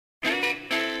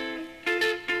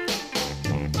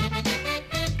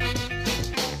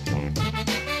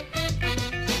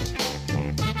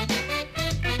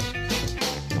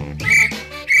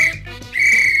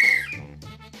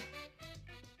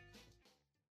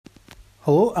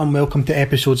Hello and welcome to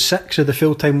episode 6 of the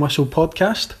Full Time Whistle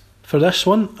podcast. For this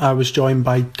one, I was joined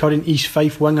by current East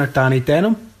Fife winger Danny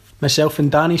Denham. Myself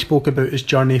and Danny spoke about his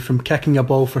journey from kicking a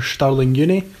ball for Stirling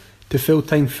Uni to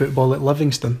full-time football at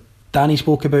Livingston. Danny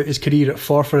spoke about his career at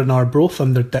Forfar and Arbroath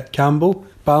under Dick Campbell,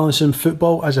 balancing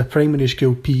football as a primary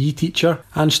school PE teacher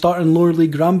and starting lower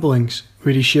league ramblings,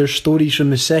 where he shares stories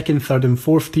from the second, third and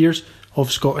fourth tiers of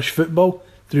Scottish football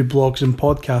through blogs and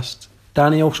podcasts.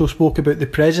 Danny also spoke about the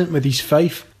present with East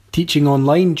Fife, teaching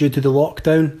online due to the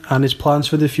lockdown and his plans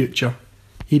for the future.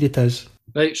 Here it is.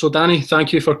 Right, so Danny,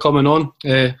 thank you for coming on.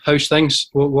 How's things?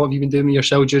 What have you been doing with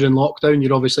yourself during lockdown?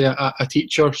 You're obviously a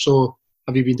teacher, so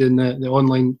have you been doing the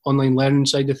online learning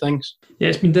side of things? Yeah,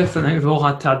 it's been different. I think we've all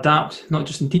had to adapt, not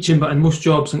just in teaching, but in most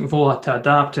jobs, I think we've all had to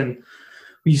adapt, and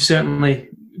we've certainly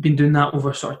been doing that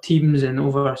over sort of Teams and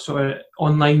over sort of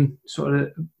online sort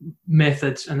of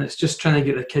methods, and it's just trying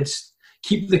to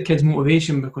keep the kids'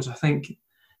 motivation, because I think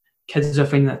kids are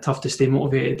finding it tough to stay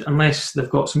motivated unless they've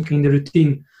got some kind of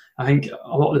routine. I think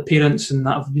a lot of the parents and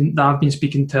that I've been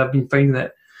speaking to have been finding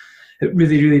it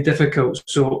really, really difficult.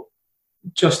 So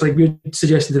just like we're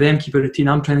suggesting to them, keep a routine,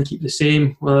 I'm trying to keep the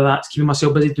same, whether that's keeping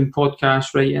myself busy doing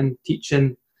podcasts, writing,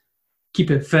 teaching,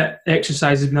 keeping fit.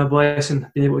 Exercise has been a blessing,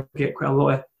 being able to get quite a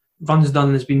lot of runs done.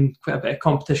 There's been quite a bit of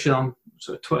competition on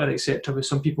sort of Twitter, etc., with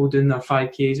some people doing their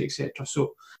 5Ks, etc.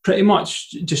 So pretty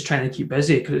much just trying to keep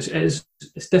busy, because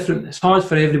it's different. It's hard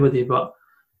for everybody, but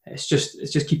it's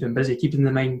just keeping busy, keeping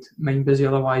the mind busy.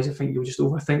 Otherwise, I think you'll just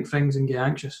overthink things and get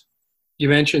anxious. You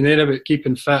mentioned there about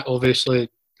keeping fit. Obviously,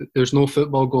 there's no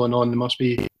football going on. It must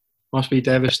be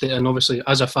devastating. Obviously,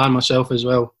 as a fan myself as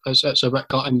well, it's a bit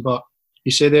cutting. But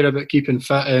you say there about keeping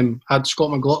fit. Had Scott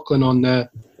McLaughlin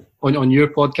on your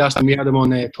podcast, and we had him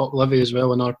on Talk Livy as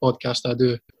well on our podcast. I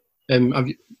do.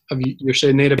 You're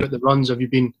saying there about the runs. Have you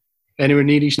been anywhere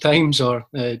near these times, or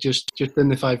just in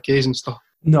the 5Ks and stuff?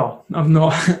 No, I've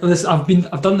not. Listen,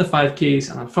 I've done the 5Ks,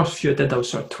 and the first few I did, I was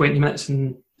sort of 20 minutes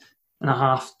and a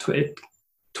half,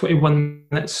 21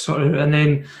 minutes sort of, and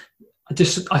then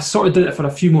I sort of did it for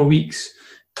a few more weeks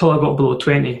till I got below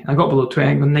 20. I got below 20,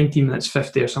 I got 19 minutes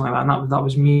 50 or something like that, and that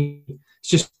was me.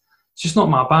 It's just not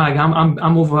my bag.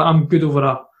 I'm good over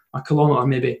a kilometre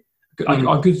maybe.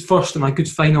 A good first and a good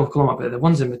final kilometre, but the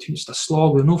ones in between just a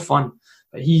slog. They're no fun.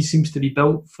 But he seems to be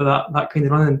built for that kind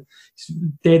of running. It's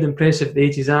dead impressive at the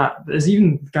age he's at. But there's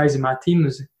even guys in my team.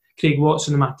 There's Craig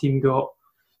Watson in my team got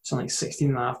something like 16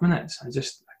 and a half minutes. I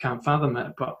can't fathom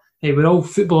it. But hey, we're all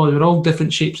footballers. We're all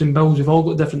different shapes and builds. We've all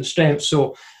got different strengths.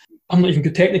 So I'm not even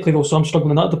good technically though, so I'm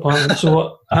struggling in that department.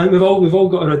 So I think we've all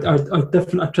got our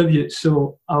different attributes.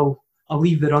 So I'll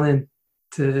leave the running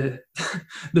to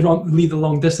leave the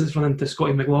long distance running to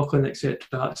Scotty McLaughlin,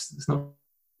 etc. It's not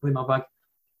really my bag.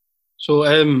 So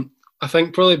I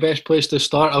think probably the best place to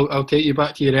start, I'll take you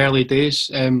back to your early days.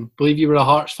 Believe you were a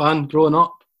Hearts fan growing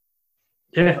up?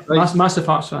 Yeah, right. Massive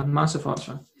Hearts fan.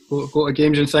 Go to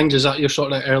games and things. Is that your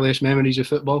sort of earliest memories of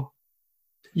football?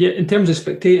 Yeah, in terms of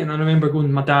spectating, I remember going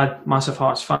with my dad, massive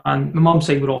Hearts fan. My mum's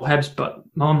side were all Hibs, but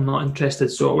my mum not interested,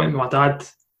 so I went with my dad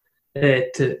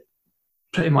to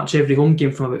pretty much every home game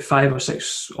from about 5 or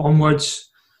 6 onwards,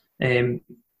 and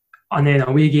then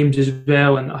away games as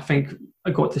well. And I think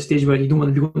I got to the stage where you don't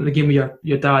want to be going to the game with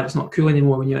your dad. It's not cool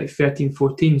anymore when you're like 13,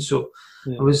 14. So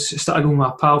yeah. I started going with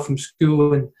a pal from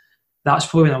school, and that's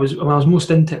probably when I was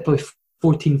most into it, probably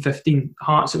 14, 15.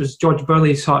 Hearts, it was George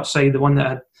Burley's Hearts side, the one that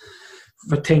had,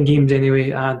 for 10 games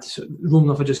anyway, I had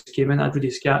Romanoff had just came in, I had Rudy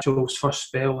Scatchell's first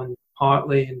spell, and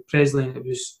Hartley and Presley, and it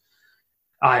was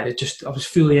I was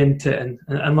fully into it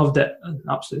and loved it, and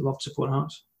absolutely loved supporting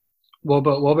Hearts. What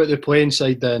about the playing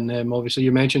side then? Obviously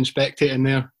you mentioned spectating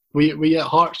there. Were you at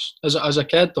Hearts as a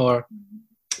kid, or?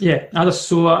 Yeah, I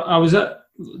was at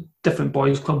different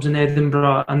boys' clubs in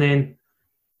Edinburgh, and then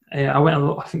I went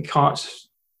along. I think Hearts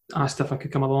asked if I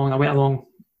could come along. I went along.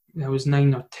 I was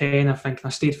 9 or 10, I think, and I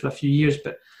stayed for a few years.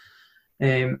 But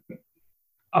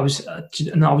I was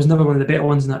never one of the better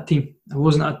ones in that team. I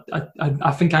wasn't.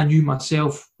 I think I knew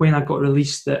myself when I got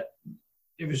released that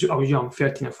I was young,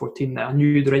 13 or 14. That I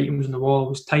knew the writing was on the wall. I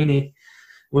was tiny.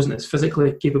 I wasn't as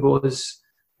physically capable as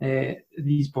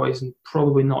these boys, and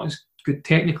probably not as good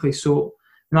technically. So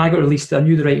when I got released, I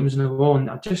knew the writing was on the wall, and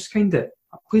I just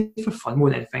I played for fun more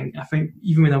than anything. I think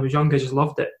even when I was young, I just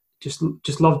loved it.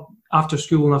 Just loved after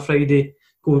school on a Friday,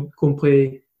 go and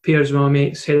play pairs with my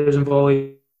mates, headers and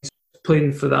volleys,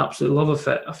 playing for the absolute love of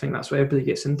it. I think that's what everybody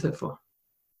gets into it for.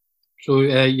 So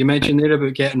you mentioned there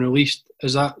about getting released.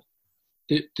 Is that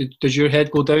does your head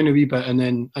go down a wee bit, and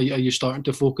then are you starting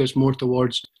to focus more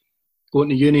towards going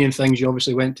to uni and things? You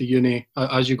obviously went to uni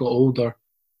as you got older,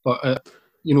 but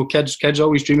kids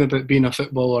always dream about being a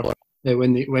footballer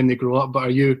when they grow up. But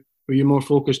were you more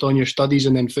focused on your studies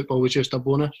and then football was just a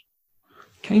bonus?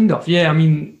 Kind of, yeah. I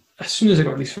mean, as soon as I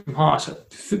got released from Hearts,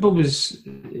 football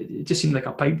it just seemed like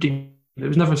a pipe dream. It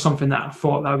was never something that I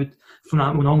thought that I would, from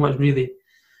that moment onwards,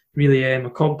 really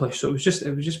accomplish. So it was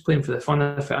just playing for the fun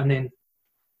of it, and then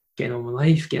getting on with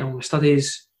life, getting on with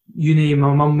studies. Uni,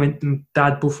 my mum and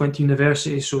dad both went to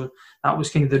university, so that was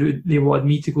kind of the route they wanted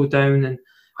me to go down, and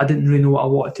I didn't really know what I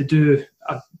wanted to do.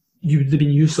 You would have been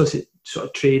useless at sort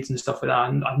of trades and stuff like that,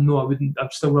 and I know I wouldn't.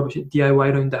 I'm still rubbish at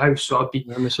DIY around the house, so I'd be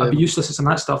useless at some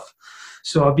of that stuff.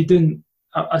 So I'd be doing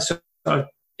I sort of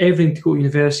everything to go to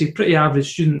university. Pretty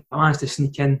average student. I managed to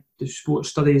sneak in to sports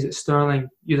studies at Stirling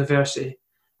University,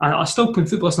 and I still played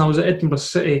football. And I was at Edinburgh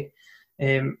City.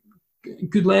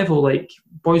 Good level, like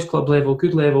boys club level,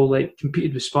 good level, like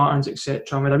competed with Spartans,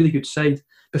 etc. I had a really good side.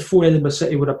 Before Edinburgh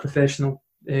City were a professional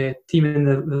team in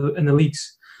the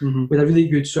leagues. Mm-hmm. With a really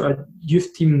good sort of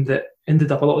youth team that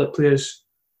ended up, a lot of the players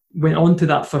went on to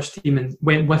that first team and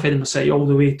went with Edinburgh City all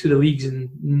the way to the leagues,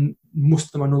 and most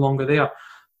of them are no longer there.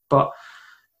 But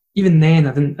even then,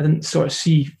 I didn't sort of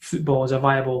see football as a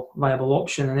viable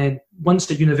option. And then once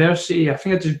at university, I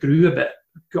think I just grew a bit,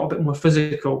 got a bit more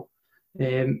physical,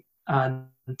 and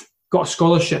got a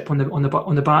scholarship on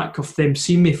the back of them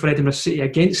seeing me for Edinburgh City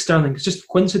against Stirling. It's just a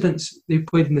coincidence they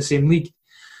played in the same league,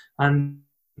 and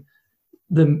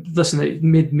it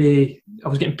made me. I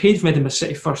was getting paid from Edinburgh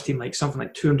City first team, like something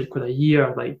like £200 a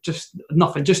year, like just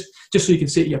nothing, just so you can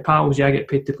say to your pals, "Yeah, I get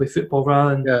paid to play football,"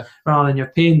 rather than you're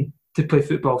paying to play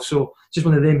football. So just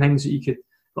one of them things that you could,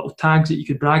 little tags that you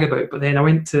could brag about. But then I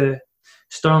went to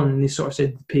Stirling and they sort of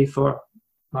said pay for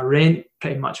my rent,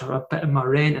 pretty much, or a bit of my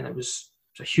rent, and it was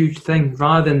a huge thing.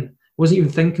 Rather than, wasn't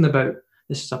even thinking about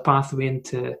this is a pathway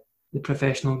into the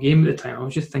professional game at the time. I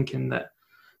was just thinking that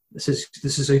this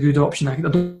is a good option. I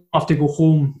don't have to go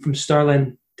home from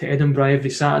Stirling to Edinburgh every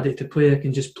Saturday to play. I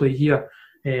can just play here,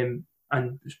 and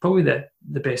it's probably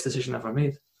the best decision I've ever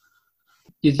made.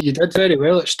 You did very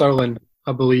well at Stirling,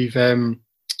 I believe.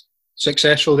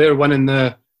 Successful there, winning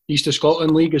the East of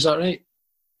Scotland League. Is that right?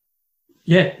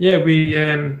 Yeah. We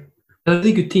had a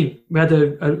really good team. We had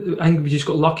I think we just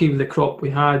got lucky with the crop we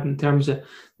had in terms of,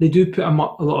 they do put a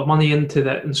lot of money into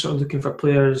that and sort of looking for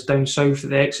players down south for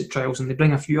the exit trials, and they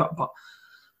bring a few up, but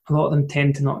a lot of them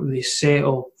tend to not really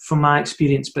settle, from my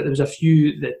experience. But there was a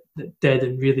few that did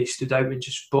and really stood out and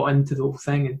just bought into the whole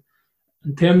thing. And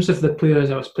in terms of the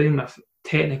players I was playing with,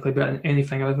 technically better than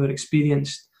anything I've ever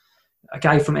experienced, a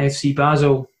guy from FC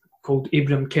Basel called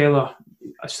Abraham Keller,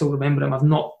 I still remember him.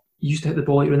 He used to hit the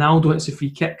ball like Ronaldo hits the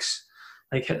free kicks,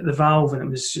 like hit the valve,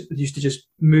 and it used to just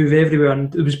move everywhere.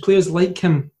 And there was players like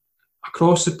him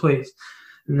across the place,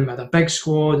 and then we had a big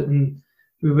squad, and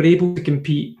we were able to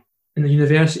compete in the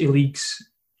university leagues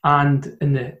and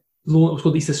in it was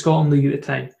called East of Scotland League at the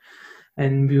time,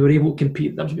 and we were able to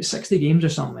compete. That was about 60 games or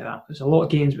something like that. It was a lot of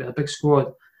games. We had a big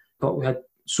squad, but we had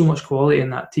so much quality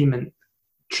in that team. And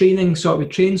we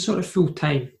trained sort of full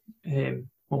time.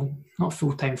 Well, not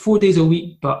full time, 4 days a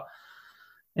week, but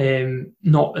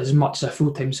not as much as a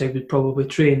full time side would probably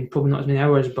train, probably not as many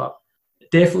hours, but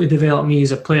definitely developed me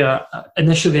as a player.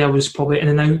 Initially, I was probably in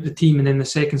and out of the team, and then the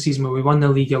second season where we won the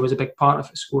league, I was a big part of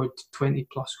it. Scored 20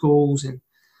 plus goals, and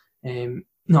it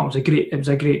was a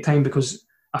great time, because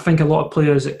I think a lot of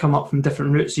players that come up from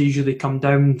different routes usually come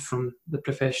down from the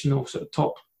professional sort of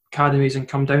top academies and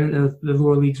come down to the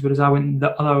lower leagues, whereas I went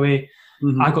the other way.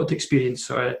 Mm-hmm. I got to experience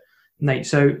sort of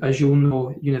nights out, as you'll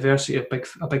know, university, a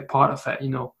big part of it,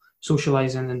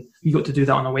 socialising, and you got to do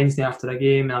that on a Wednesday after a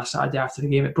game and a Saturday after the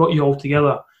game. It brought you all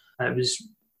together, and it was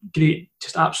great,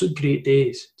 just absolute great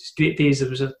days. Just great days. There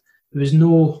was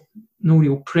no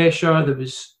real pressure. There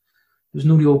was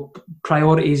no real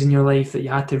priorities in your life that you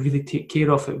had to really take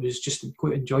care of. It was just to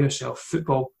quite enjoy yourself,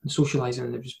 football and socialising,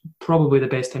 and it was probably the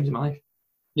best times of my life.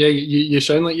 Yeah, you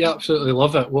sound like you absolutely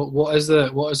love it. What is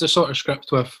the sort of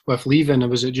script with leaving? Or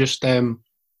was it just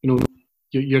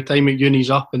your time at uni's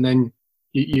up and then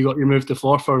you got your move to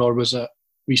Forfar, or were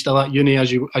you still at uni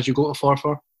as you go to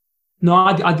Forfar? No,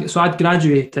 I'd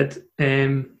graduated.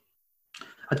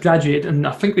 I'd graduated, and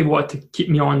I think they wanted to keep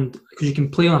me on because you can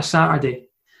play on a Saturday,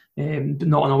 but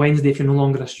not on a Wednesday if you're no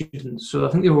longer a student. So I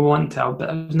think they were wanting to, but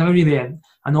it was never really an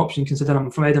option considering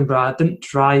I'm from Edinburgh. I didn't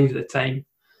drive at the time.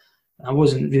 I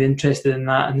wasn't really interested in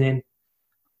that. And then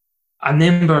I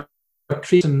remember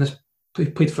Craig, this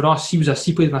played for us.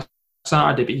 He played on a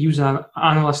Saturday, but he was an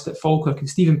analyst at Falkirk, and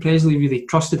Stephen Presley really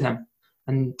trusted him,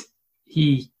 and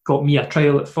he got me a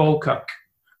trial at Falkirk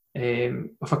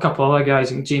with a couple of other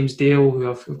guys, and James Dale, who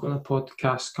I've got on a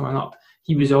podcast coming up.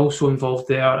 He was also involved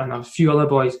there, and a few other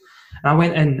boys. And I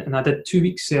went in and I did 2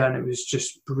 weeks there, and it was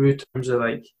just brutal in terms of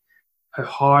like how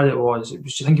hard it was. It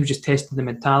was just, I think it was just testing the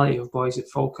mentality of boys at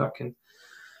Falkirk, and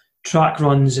track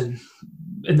runs, and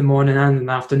in the morning and in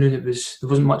the afternoon there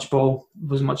wasn't much ball,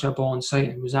 a ball in sight,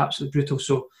 and it was absolutely brutal.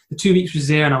 So the 2 weeks was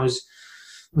there, and I was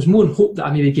more in hope that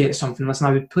I maybe get something. Listen,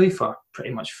 I would play for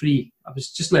pretty much free. I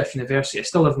was just left university. I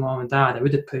still live with mum and dad. I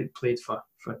would have played for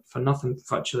nothing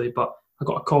virtually, but I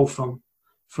got a call from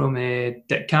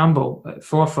Dick Campbell at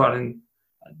Forfar, and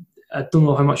I don't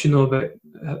know how much you know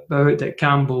about Dick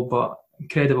Campbell, but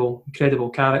incredible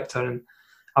character. And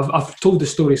I've told the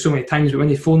story so many times, but when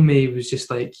he phoned me, he was just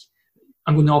like,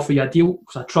 I'm going to offer you a deal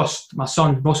because I trust my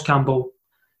son, Ross Campbell,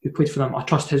 who played for them. I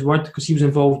trust his word because he was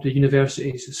involved with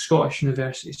universities, the Scottish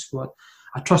university squad.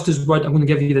 I trust his word. I'm going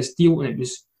to give you this deal. And it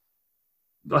was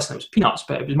peanuts,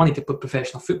 but it was money to play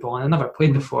professional football, and I never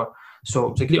played before. So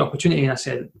it was a great opportunity. And I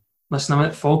said, listen, I'm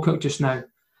at Falkirk just now.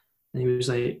 And he was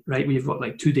like, right, we've got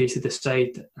like 2 days to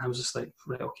decide. And I was just like,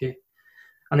 right, okay.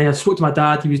 And then I spoke to my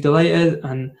dad. He was delighted.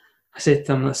 And I said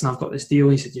to him, listen, I've got this deal.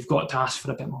 He said, you've got to ask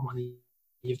for a bit more money.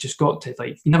 You've just got to,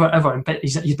 like, you never ever, in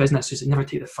his business is never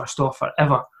take the first offer,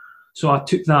 ever. So I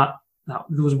took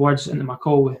those words into my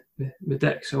call with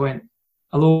Dick. So I went,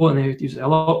 hello, and he was like,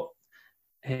 hello,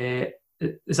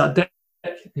 is that Dick?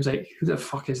 He was like, who the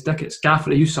fuck is Dick? It's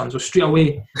Gaffer, you son. So straight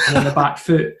away, and on the back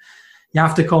foot, you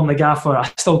have to call him the Gaffer.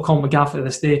 I still call him the Gaffer to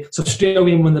this day. So straight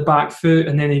away, I'm on the back foot,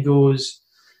 and then he goes,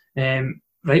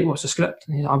 right, what's the script?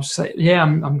 And I was like, yeah,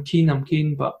 I'm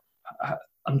keen, but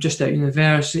I'm just at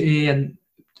university, and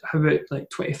how about like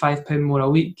 £25 more a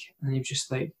week? And he was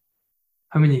just like,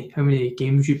 how many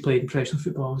games you played in professional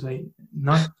football? I was like,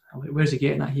 none. I was like, where's he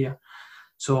getting that here?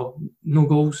 So no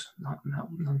goals,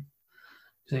 none.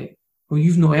 He's like, well,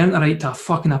 you've not earned the right to a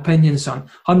fucking opinion, son.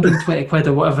 120 quid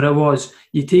or whatever it was.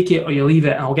 You take it or you leave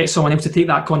it, and I'll get someone else to take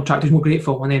that contract who's more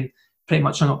grateful. And then pretty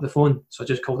much hung up the phone. So I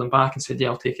just called him back and said, yeah,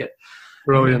 I'll take it.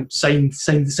 Brilliant. Signed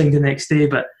the next day.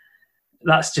 But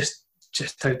that's just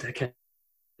how Dick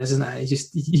is, isn't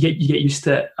it? You get used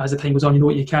to it as the time goes on. You know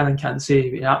what you can and can't say.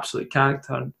 But absolute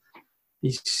character, and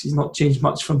he's not changed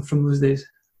much from those days.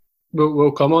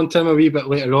 We'll come on to him a wee bit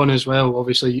later on as well.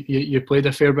 Obviously, you played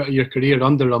a fair bit of your career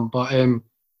under him, but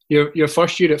your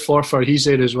first year at Forfar, he's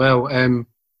there as well.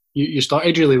 You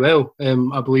started really well.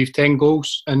 I believe 10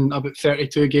 goals in about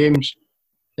 32 games.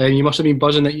 You must have been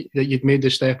buzzing that you'd made the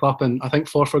step up, and I think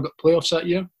Forfar got playoffs that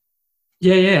year.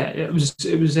 Yeah. It was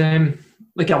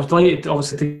like, I was delighted,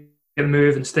 obviously, to get a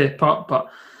move and step up, but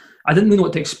I didn't know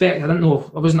what to expect. I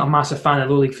wasn't a massive fan of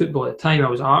low league football at the time. I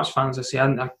was a Hearts fan, as I say.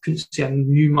 I couldn't say I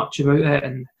knew much about it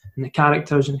and the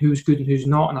characters and who's good and who's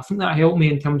not. And I think that helped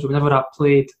me in terms of whenever I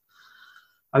played,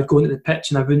 I'd go into the pitch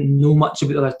and I wouldn't know much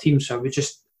about the other teams. So I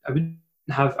wouldn't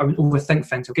overthink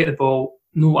things. I'd get the ball,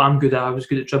 know what I'm good at. I was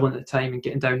good at dribbling at the time and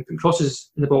getting down, putting crosses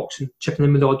in the box and chipping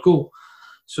in with the odd goal.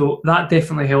 So that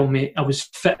definitely helped me. I was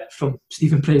fit from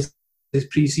Stephen Presley's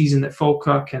pre-season at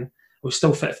Falkirk, and I was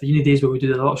still fit for the uni days where we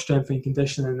did a lot of strength and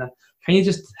conditioning, and I kind of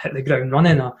just hit the ground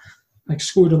running. I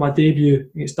scored on my debut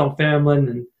against Dunfermline,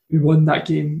 and we won that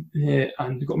game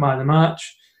and got man of the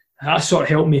match. That sort of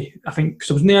helped me, I think,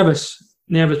 because I was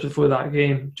nervous before that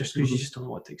game, just because you just don't know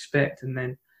what to expect. And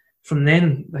then from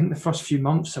then, I think the first few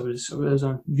months I was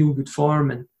on real good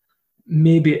form, and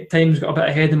maybe at times got a bit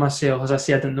ahead of myself. As I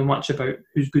say, I didn't know much about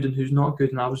who's good and who's not good,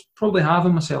 and I was probably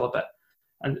having myself a bit.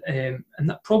 And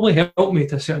that probably helped me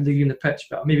to a certain degree in the pitch,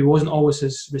 but I maybe wasn't always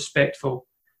as respectful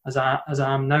as I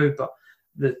am now. But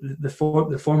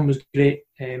the form was great.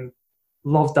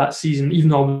 Loved that season, even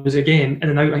though I was again in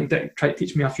and out. I think Dick tried to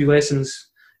teach me a few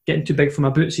lessons. Getting too big for my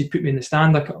boots, he'd put me in the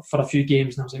stand for a few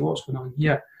games, and I was like, "What's going on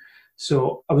here?"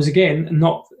 So I was again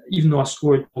not, even though I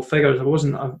scored full figures, I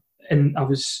wasn't. I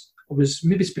was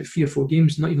maybe spent 3 or 4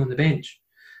 games, not even on the bench,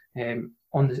 in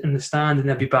the stand,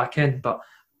 and I'd be back in, but.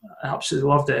 I absolutely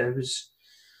loved it.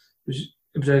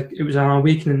 It was an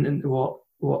awakening into what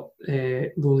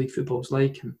low league football is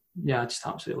like, and yeah, I just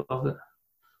absolutely loved it.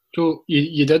 So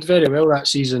you did very well that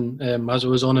season, as I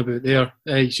was on about there.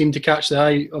 You seemed to catch the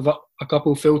eye of a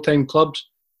couple of full-time clubs.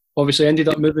 Obviously, ended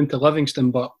up moving to Livingston,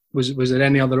 but was there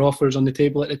any other offers on the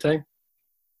table at the time?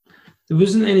 There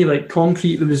wasn't any like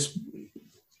concrete. There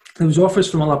was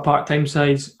offers from other part-time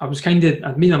sides. I'd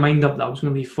made my mind up that I was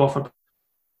going to leave Forfar.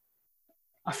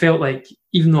 I felt like,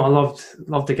 even though I loved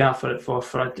the Gaffer at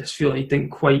Forfar, I just feel like he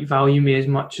didn't quite value me as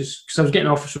much as, because I was getting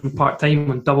offers from part-time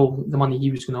on double the money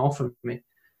he was going to offer me.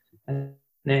 And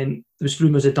then there was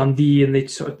rumours of Dundee, and there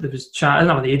was chat. I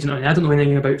didn't have an agent. I don't know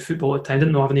anything about football at the time. I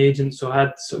didn't know I have an agent, so I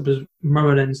had sort of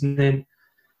murmurings. And then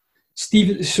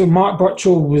Mark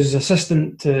Burchell was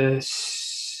assistant to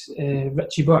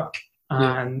Richie Burke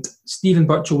And Stephen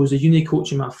Birchall was a uni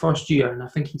coach in my first year, and I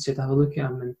think he said have a look at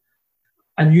him, and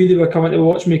I knew they were coming to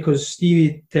watch me because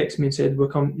Stevie texted me and said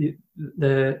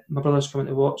my brother's coming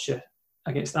to watch you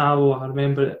against Alloa. I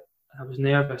remember it. I was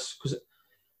nervous because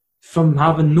from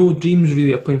having no dreams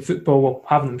really of playing football, well,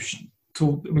 having them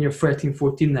told when you're 13,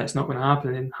 14 that it's not going to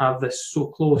happen, and have this so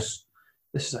close,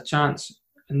 this is a chance.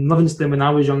 And Livingston, when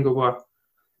I was younger, were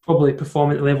probably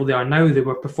performing at the level they are now. They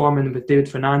were performing with David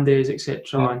Fernandez,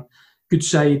 etc. And good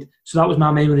side. So that was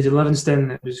my memories of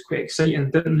Livingston. It was quite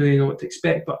exciting. Didn't really know what to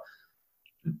expect, but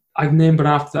I remember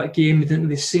after that game, they didn't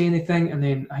really say anything, and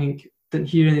then I think didn't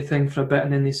hear anything for a bit,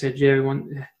 and then they said, "Yeah, we want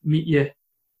to meet you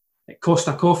at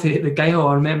Costa Coffee at the Gael."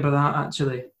 I remember that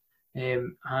actually,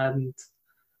 and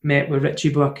met with Richie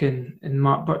Buck and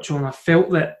Mark Birchall, and I felt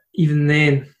that even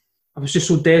then I was just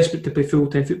so desperate to play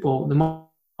full-time football. The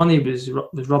money was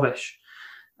rubbish,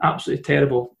 absolutely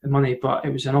terrible the money, but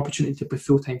it was an opportunity to play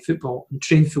full-time football and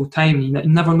train full-time. You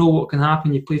never know what can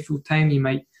happen. You play full-time, you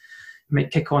might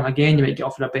kick on again, you might get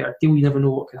offered a better deal, you never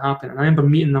know what can happen. And I remember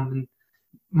meeting them, and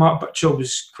Mark Birchall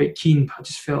was quite keen, but I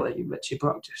just felt like Richie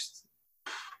Buck just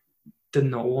did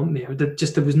not want me. I didn't get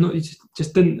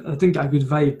a good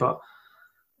vibe, but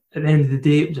at the end of the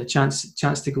day, it was a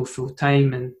chance to go full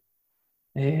time, and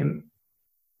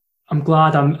I'm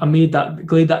glad I made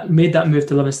that move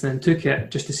to Livingston and took it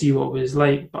just to see what it was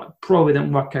like, but it probably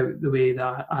didn't work out the way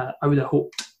that I would have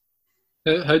hoped.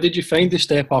 How did you find the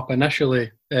step up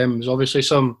initially? There's obviously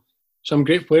some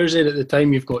great players there at the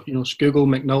time. You've got Scougal,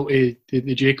 McNulty,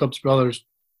 the Jacobs brothers,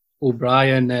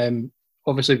 O'Brien.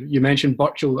 Obviously, you mentioned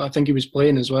Birchall. I think he was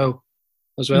playing as well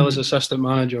as assistant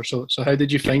manager. So how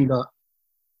did you find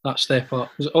that step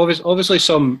up? There's obviously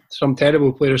some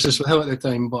terrible players as well at the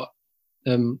time, but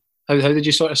how did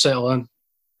you sort of settle in?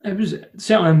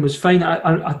 Settling was fine.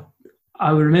 I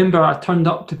remember I turned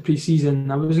up to pre-season.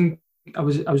 I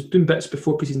was doing bits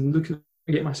before pre-season, looking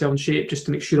to get myself in shape just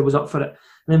to make sure I was up for it.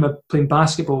 I remember playing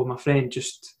basketball with my friend,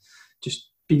 just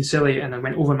being silly, and I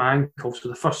went over my ankle. So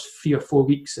the first 3 or 4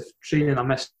 weeks of training, I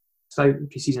missed out in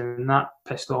pre-season, and that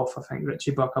pissed off, I think,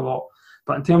 Richie Buck a lot.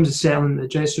 But in terms of settling in the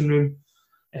dressing room,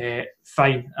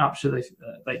 fine, absolutely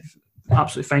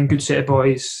fine. Good set of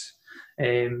boys,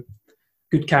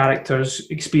 good characters,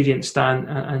 experienced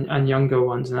and younger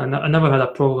ones, and I never had a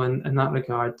problem in that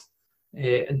regard.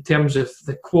 In terms of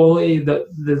the quality, the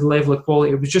level of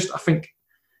quality, it was just, I think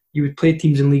you would play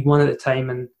teams in League One at the time,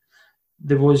 and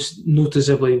there was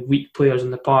noticeably weak players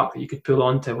in the park that you could pull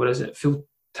onto, whereas at full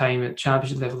time at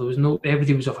Championship level,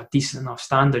 everybody was of a decent enough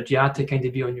standard. You had to kind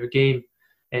of be on your game.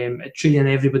 At training,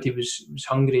 everybody was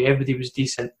hungry, everybody was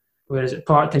decent, whereas at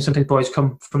part time, sometimes boys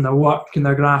come from their work and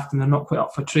their graft and they're not quite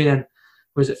up for training,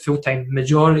 whereas at full time,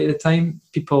 majority of the time,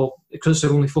 people, because it's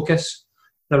their only focus,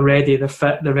 they're ready, they're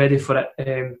fit, they're ready for it,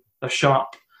 they're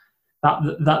sharp.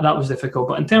 That was difficult.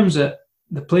 But in terms of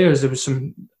the players, there was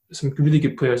some really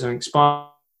good players. I think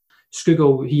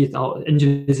Scougal, he had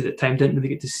injuries at the time, didn't really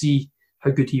get to see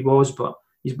how good he was, but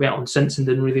he's went on since and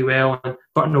doing really well. And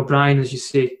Burton O'Brien, as you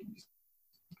say,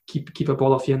 keep a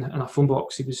ball off you in a phone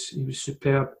box. He was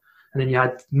superb. And then you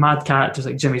had mad characters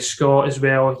like Jimmy Scott as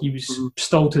well. He was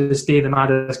still to this day the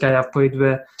maddest guy I've played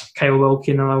with. Kyle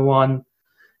Wilkie, another one.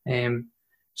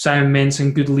 Simon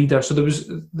Menson, good leader. So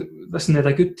they had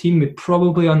a good team. We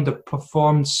probably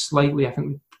underperformed slightly. I think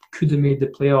we could have made the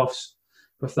playoffs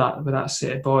with that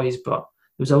set of boys, but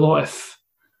there was a lot of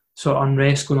sort of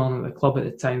unrest going on at the club at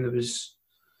the time. There was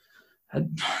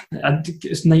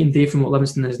it's night and day from what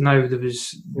Livingston is now.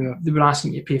 They were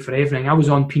asking you to pay for everything. I was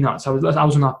on peanuts. I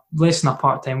was on less than a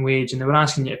part-time wage, and they were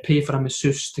asking you to pay for a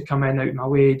masseuse to come in out of my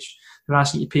wage. They were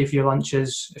asking you to pay for your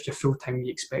lunches. If you're full-time,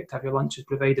 you expect to have your lunches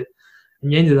provided.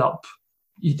 And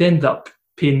you'd end up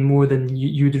paying more than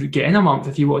you'd get in a month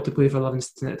if you wanted to play for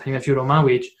Livingston at the time, if you were on my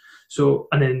wage. So,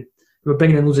 and then we were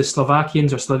bringing in loads of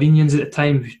Slovakians or Slovenians at the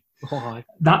time. Oh,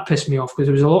 that pissed me off because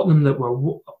there was a lot of them that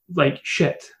were like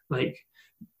shit. Like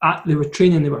they were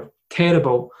training, they were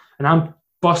terrible, and I'm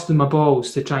busting my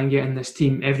balls to try and get in this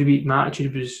team every week. My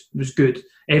attitude was good.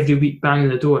 Every week banging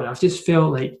the door. I've just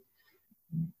felt like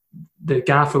the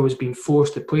gaffer was being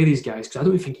forced to play these guys because I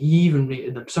don't think he even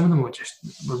rated them. Some of them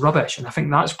were rubbish, and I think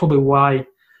that's probably why,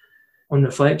 on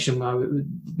reflection, why we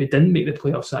didn't make the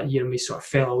playoffs that year and we sort of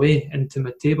fell away into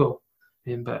mid-table.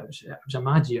 But it was a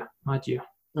mad year. I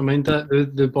mean,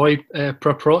 the boy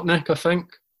Proprotnik, I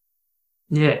think.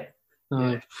 Yeah.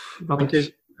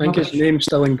 Rubbish. I think his name's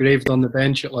still engraved on the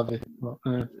bench at Livy.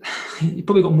 He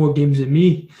probably got more games than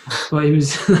me. But he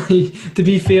was, to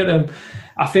be fair to him,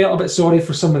 I felt a bit sorry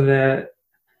for some of them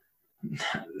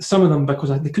because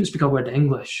they couldn't speak a word of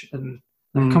English, and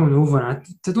They're coming over, and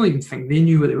I don't even think they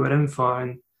knew what they were in for.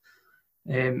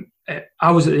 And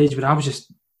I was at the age where I was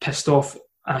just pissed off.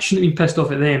 I shouldn't have been pissed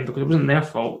off at them because it wasn't their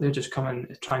fault. They're just coming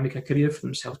to try and make a career for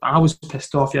themselves. But I was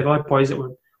pissed off. You had other boys that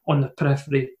were on the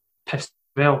periphery pissed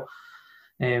as well.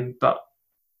 But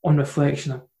on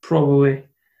reflection, I probably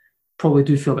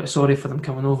do feel a bit sorry for them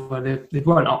coming over. They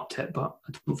weren't up to it, but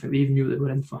I don't think they even knew what they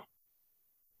were in for.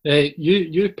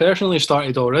 You personally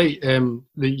started all right. I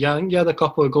think you had a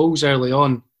couple of goals early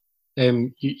on.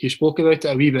 You spoke about it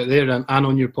a wee bit there and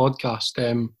on your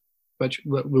podcast, which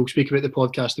we'll speak about the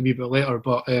podcast a wee bit later.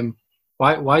 But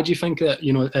why do you think that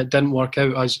it didn't work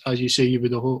out as you say you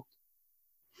would have hoped?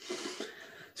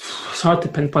 It's hard to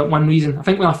pinpoint one reason. I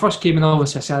think when I first came in,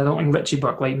 obviously I said I don't think Richie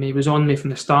Burke liked me. He was on me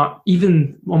from the start.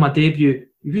 Even on my debut,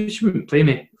 he really wouldn't play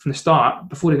me from the start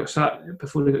before he got sacked.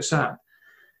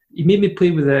 He made me play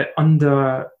with the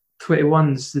under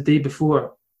 21s the day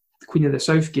before the Queen of the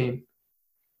South game,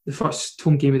 the first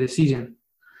home game of the season.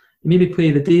 He made me play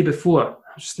the day before.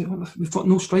 I was just like, we've got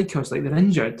no strikers, like they're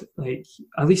injured. Like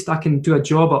at least I can do a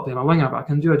job up there. I'm a winger, but I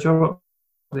can do a job up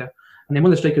there. And then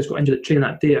one of the strikers got injured at training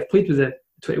that day. I played with the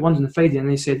 21s on the Friday, and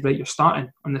they said, right, you're starting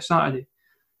on the Saturday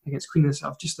against Queen of the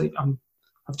South. I've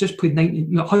just played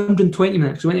 120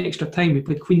 minutes. We went extra time. We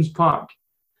played Queen's Park,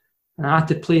 and I had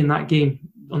to play in that game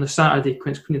on the Saturday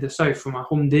against Queen of the South for my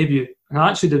home debut. And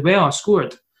I actually did well. I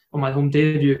scored on my home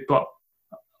debut, but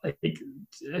it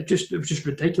was just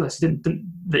ridiculous.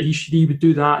 That he would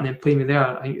do that and then play me there.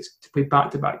 I think it's to play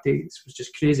back-to-back dates was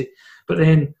just crazy. But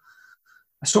then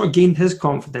I sort of gained his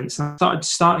confidence and I started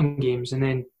starting games. And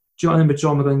then I remember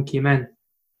John McGlynn came in,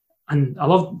 and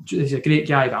he's a great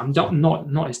guy, but I'm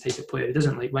not his type of player. He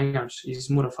doesn't like wingers. He's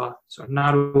more of a sort of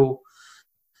narrow.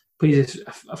 Plays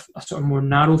a sort of more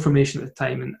narrow formation at the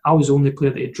time, and I was the only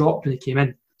player that he dropped when he came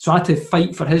in. So I had to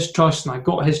fight for his trust, and I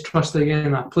got his trust again,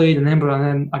 and I played, and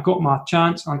then I got my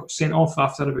chance, and I got sent off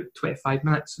after about 25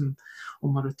 minutes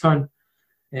on my return.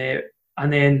 And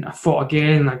then I fought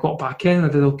again, and I got back in, and I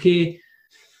did okay.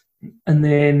 And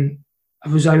then I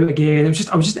was out again. I was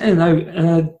just in and out, and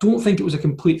I don't think it was a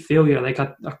complete failure. Like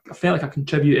I felt like I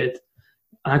contributed,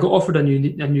 and I got offered a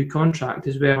new contract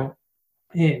as well.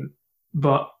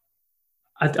 But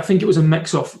I think it was a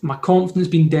mix of my confidence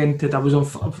being dented. I was on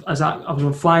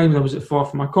flying when I was at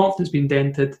Forth. My confidence being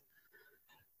dented.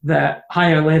 The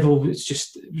higher level was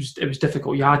it was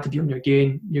difficult. You had to be on your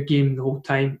game the whole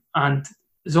time, and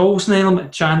there's always an element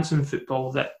of chance in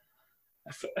football that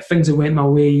if things have went my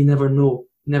way, you never know.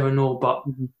 But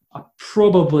I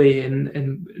probably,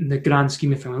 in the grand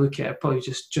scheme of things, I look at it, probably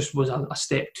just was a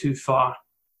step too far.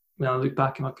 When I look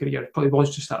back in my career, it probably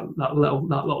was just that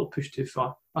little push too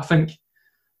far. I think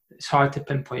it's hard to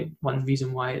pinpoint one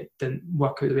reason why it didn't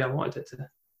work out the way I wanted it to.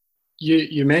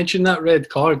 You mentioned that red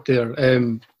card there.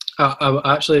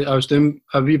 I was doing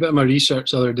a wee bit of my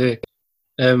research the other day,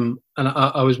 and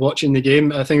I was watching the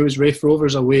game. I think it was Raith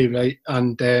Rovers away, right?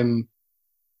 And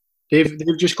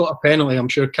they've just got a penalty. I'm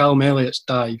sure Callum Elliott's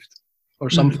dived or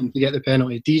something to get the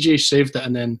penalty. DJ saved it,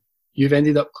 and then you've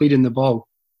ended up clearing the ball.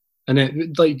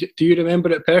 And do you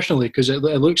remember it personally? Because it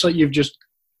looks like you've just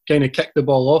kind of kicked the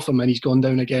ball off him and he's gone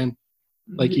down again,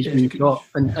 like he's been caught,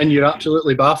 and you're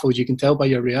absolutely baffled. You can tell by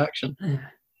your reaction.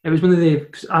 It was one of the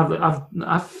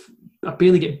I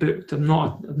barely get booked. I'm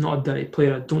not a dirty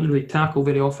player. I don't really tackle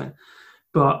very often,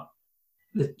 but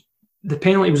the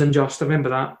penalty was unjust. I remember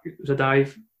that it was a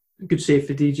dive, a good save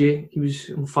for DJ. He was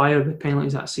on fire with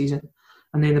penalties that season,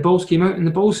 and then the balls came out,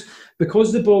 and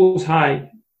because the ball was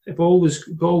high, the ball was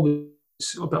a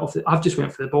bit off. I've just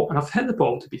went for the ball, and I've hit the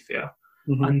ball, to be fair.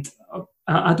 Mm-hmm. And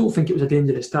I don't think it was a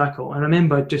dangerous tackle. And I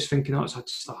remember just thinking, it's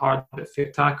just a hard but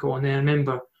fair tackle. And then I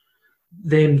remember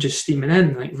them just steaming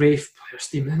in, like Rafe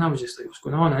steaming in. I was just like, what's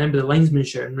going on? I remember the linesman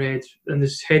shouting red, and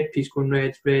this headpiece going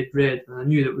red, red, red. And I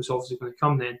knew that was obviously going to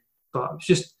come then. But it was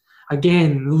just,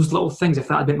 again, those little things. If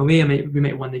that had been my way, we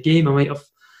might have won the game. I might have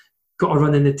got a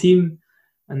run in the team.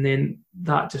 And then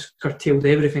that just curtailed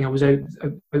everything. I was out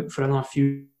for another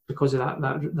few because of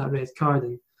that red card.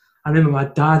 And I remember my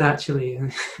dad actually.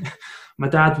 My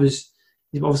dad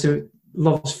he obviously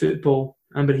loves football.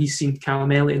 I remember he's seen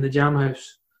Callum Elliott in the Jam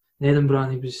House in Edinburgh,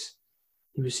 and he was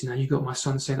saying, "You got my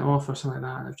son sent off" or something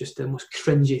like that. And it was just the most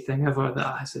cringy thing ever. That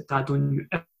I said, "Dad, don't you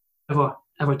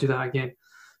ever do that again."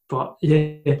 But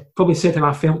yeah, probably said how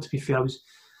I felt. To be fair,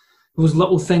 those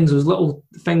little things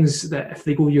that if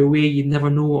they go your way, you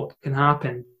never know what can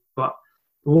happen. But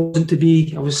it wasn't to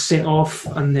be. I was sent off,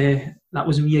 and that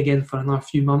was me again for another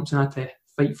few months, and I had to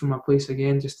fight for my place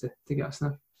again just to get a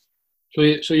sniff.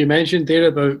 So you mentioned there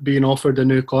about being offered a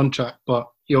new contract, but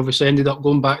you obviously ended up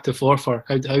going back to Forfar.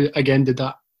 How again did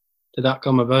that did that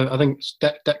come about? I think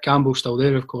Dick Campbell's still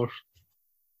there, of course.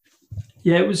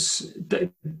 Yeah, it was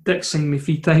Dick signed me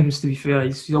 3 times. To be fair,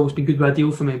 he's always been good with a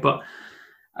deal for me. But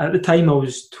at the time, I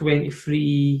was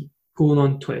 23, going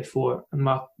on 24, and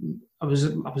I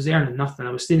was earning nothing.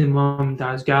 I was staying in mum and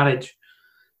dad's garage.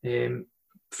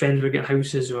 Friends were getting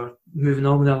houses or moving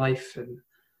on with their life, and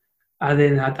I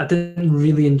didn't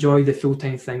really enjoy the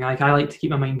full-time thing. Like, I like to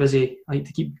keep my mind busy. I like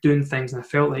to keep doing things, and I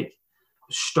felt like I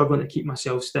was struggling to keep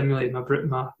myself stimulated,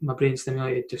 my brain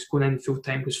stimulated, just going in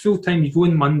full-time. Because full-time, you go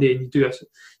in Monday and you do it.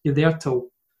 You're there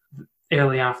till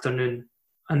early afternoon,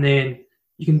 and then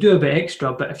you can do a bit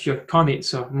extra. But if your car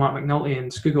mates are Mark McNulty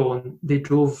and Scoogall, and they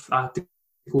drove, I had to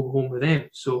go home with them,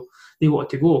 so they wanted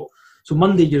to go. So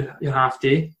Monday, you're half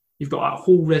day. You've got a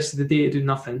whole rest of the day to do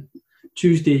nothing.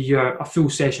 Tuesday, you're a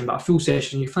full session, but a full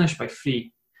session, you finish by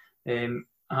 3.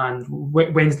 And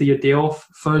Wednesday, your day off.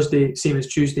 Thursday, same as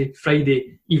Tuesday.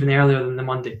 Friday, even earlier than the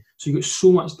Monday. So you got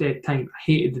so much dead time. I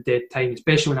hated the dead time,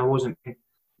 especially when I wasn't. It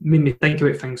made me think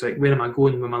about things like, where am I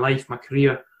going with my life, my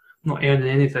career? I'm not earning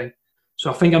anything. So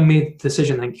I think I made the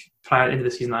decision, like, prior to the end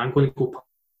of the season, that I'm going to go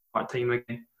part-time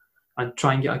again and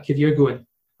try and get a career going.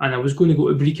 And I was going to go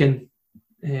to Brecon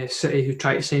City, who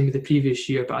tried to sign me the previous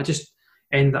year, but I just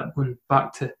ended up going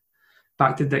back to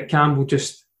Dick Campbell.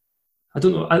 Just, I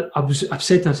don't know, I've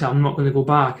said to myself, I'm not going to go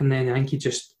back, and then I think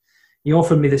he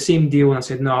offered me the same deal, and I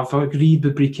said, no, I've agreed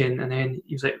with Brecon, and then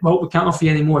he was like, well, we can't offer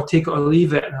you any more, take it or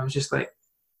leave it. And I was just like,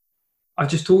 I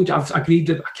just told you, I've agreed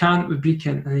that I can't with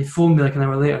Brecon. And he phoned me like an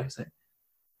hour later, he's like,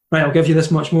 right, I'll give you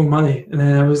this much more money. And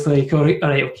then I was like, all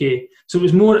right, okay. So it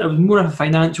was more of a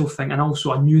financial thing, and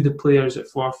also I knew the players at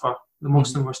Forfar. Most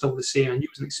of them were still the same. I knew it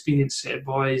was an experienced set of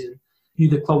boys, and knew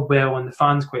the club well, and the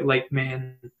fans quite liked me.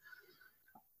 And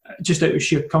just out of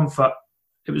sheer comfort,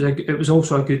 it was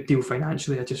also a good deal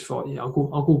financially. I just thought, yeah, I'll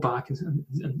go back and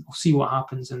I'll see what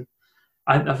happens. And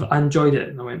I enjoyed it,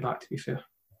 and I went back, to be fair.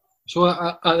 So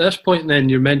at this point, then,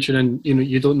 you're mentioning,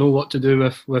 you don't know what to do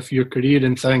with your career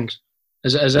and things.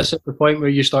 Is this at the point where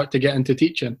you start to get into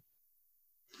teaching?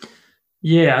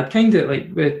 Yeah, I kind of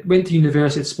went to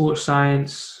university, sports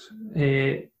science.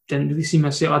 Didn't really see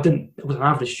myself. I was an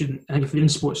average student. I think if you're in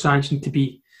sports science, you need to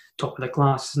be top of the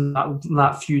class, and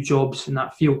that few jobs in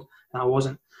that field, and I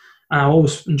wasn't. And I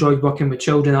always enjoyed working with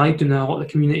children. I liked doing a lot of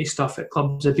the community stuff at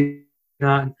clubs. I did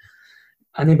that. And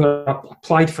I never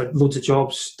applied for loads of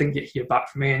jobs, didn't get here back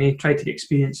from any. Tried to get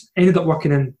experience. Ended up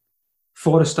working in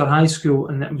Forrester High School,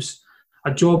 and it was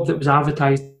a job that was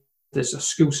advertised as a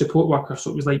school support worker,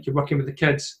 so it was like you're working with the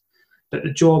kids, but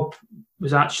the job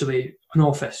was actually an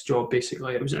office job,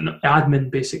 basically. It was an admin,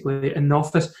 basically, in the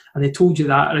office, and they told you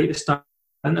that right at the start of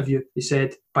the interview. They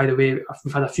said, by the way,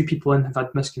 we've had a few people in who've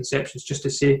had misconceptions, just to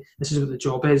say this is what the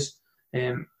job is.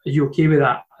 Are you okay with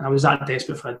that? And I was that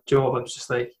desperate for a job. I was just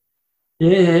like,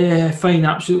 yeah, fine,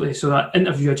 absolutely. So that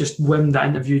interview, I just whimmed that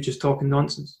interview, just talking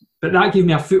nonsense. But that gave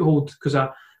me a foothold, because I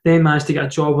then managed to get a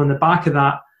job on the back of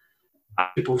that,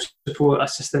 people support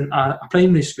assistant at a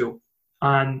primary school.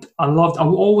 And I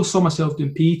always saw myself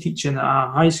doing PE teaching at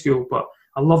a high school, but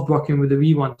I loved working with the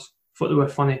wee ones. Thought they were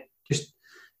funny, just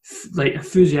like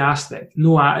enthusiastic.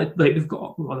 No, they've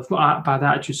got a bad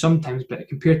attitude sometimes, but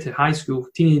compared to high school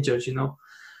teenagers,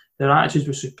 their attitudes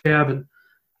were superb. And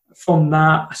from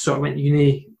that, I sort of went to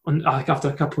uni after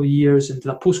a couple of years and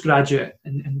did a postgraduate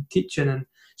in teaching, and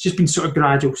it's just been sort of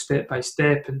gradual, step by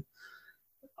step. And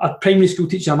a primary school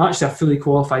teacher, I'm actually a fully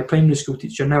qualified primary school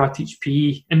teacher. Now I teach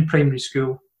PE in primary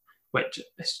school, which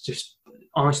is just,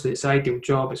 honestly, it's an ideal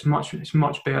job. It's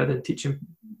much better than teaching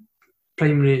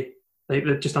primary,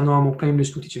 like just a normal primary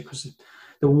school teacher, because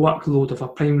the workload of a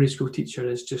primary school teacher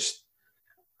is just,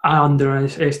 I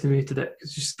underestimated it.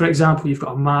 Just, for example, you've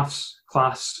got a maths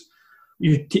class,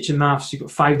 you're teaching maths, you've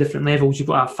got 5 different levels, you've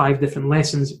got to have 5 different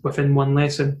lessons within one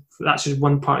lesson. That's just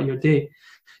one part of your day.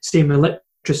 Same with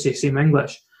literacy, same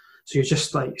English. So you're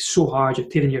just like so hard, you're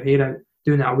tearing your hair out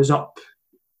doing it. I was up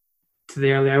to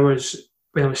the early hours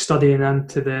when I was studying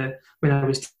and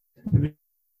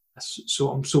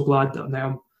so I'm so glad that now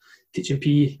I'm teaching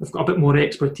PE. I've got a bit more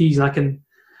expertise. I can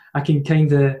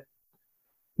kind of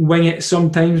wing it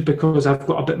sometimes because I've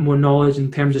got a bit more knowledge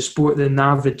in terms of sport than the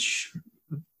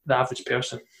average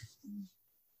person.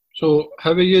 So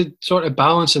how are you sort of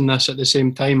balancing this at the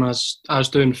same time as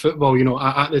doing football?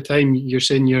 At the time you're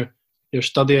saying you're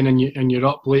studying and you're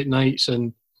up late nights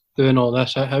and doing all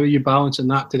this. How are you balancing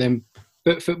that to them?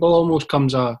 But football almost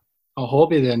comes a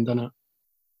hobby then, doesn't it?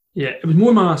 Yeah, it was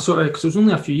more my sort of, because it was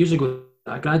only a few years ago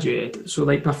that I graduated. So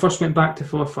like when I first went back to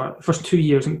Forfar, the first 2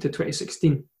 years, I think to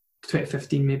 2016,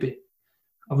 2015 maybe,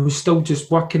 I was still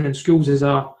just working in schools as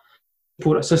a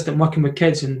support assistant working with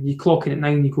kids, and you clock in at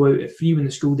 9, you go out at 3 when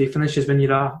the school day finishes when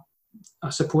you're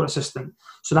a support assistant.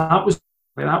 So that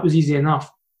was easy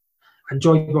enough. I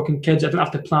enjoyed working with kids. I didn't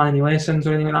have to plan any lessons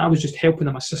or anything like that. I was just helping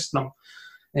them, assisting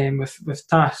them with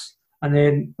tasks. And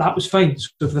then that was fine. So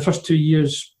for the first 2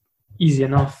 years, easy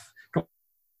enough. Got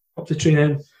up to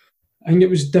training. I think it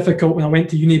was difficult when I went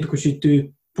to uni because you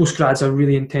do postgrads are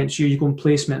really intense year. You go on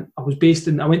placement. I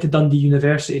went to Dundee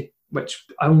University, which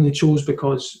I only chose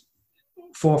because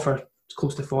Forfar, it's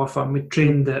close to Forfar, and we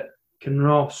trained at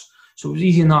Kinross. So it was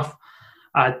easy enough.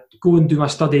 I'd go and do my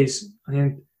studies. And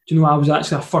then, I was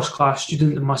actually a first class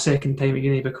student in my second time at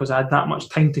uni because I had that much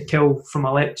time to kill from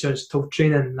my lectures till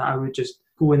training that I would just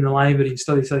go in the library and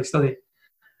study,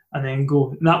 and then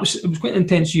go. And it was quite an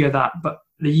intense year, that. But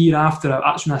the year after,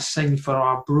 that's when I signed for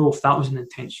Arbroath. That was an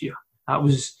intense year. That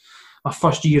was my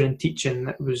first year in teaching.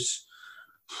 I was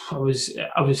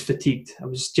fatigued.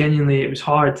 It was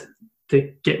hard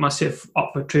to get myself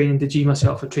up for training, to G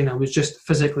myself for training. I was just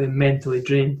physically and mentally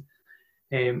drained.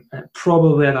 And it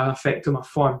probably had an effect on my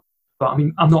form. But I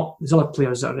mean, there's other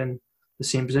players that are in the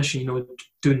same position,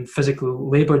 doing physical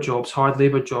labour jobs, hard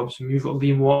labour jobs. And we've got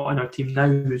Liam Watt on our team now,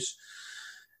 who's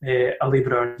a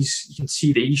labourer. You can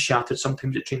see that he's shattered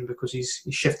sometimes at training because he's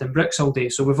shifting bricks all day.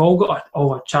 So we've all got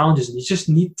all our challenges, and you just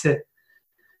need to,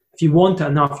 if you want it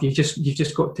enough, you've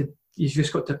just got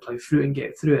to plough through and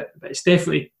get through it. But it's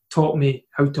definitely taught me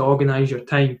how to organise your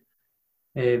time.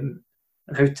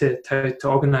 And how to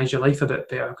organise your life a bit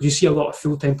better, because you see a lot of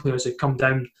full-time players that come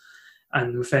down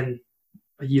and within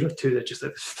a year or two they're just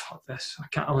like, fuck this, I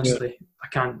can't honestly, yeah.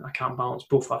 I can't balance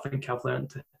both. I think I've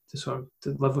learned to sort of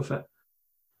to live with it.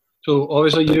 So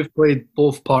obviously you've played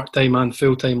both part-time and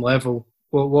full-time level.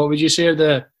 What would you say are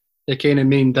the kind of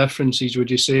main differences?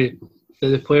 Would you say that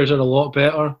the players are a lot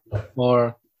better,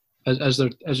 or is there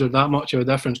that much of a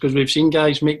difference? Because we've seen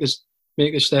guys make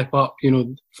the step up.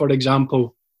 For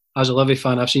example, as a Livy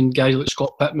fan, I've seen guys like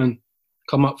Scott Pittman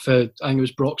come up for, I think it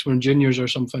was Broxburn Juniors or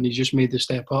something. He's just made the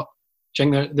step up. Do you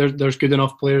think there's good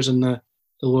enough players in the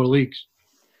lower leagues?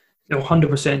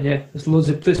 100%, yeah. There's loads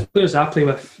of players I play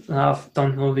with, and I've done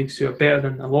in the lower leagues who are better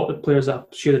than a lot of the players I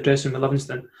share the dressing room with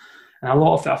Livingston. And a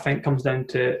lot of it, I think, comes down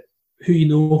to who you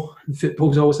know. And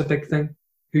football's always a big thing.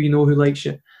 Who you know, who likes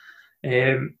you.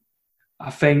 I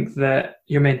think that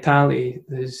your mentality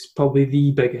is probably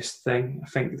the biggest thing. I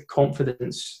think the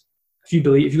confidence, if you've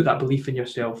got that belief in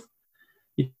yourself,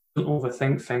 you don't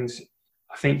overthink things.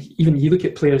 I think even you look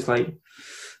at players like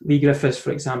Lee Griffiths,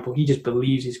 for example, he just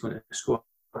believes he's going to score.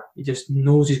 He just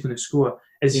knows he's going to score.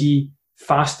 Is he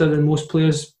faster than most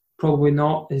players? Probably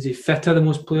not. Is he fitter than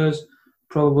most players?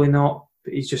 Probably not.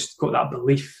 But he's just got that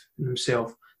belief in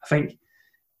himself. I think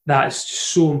that is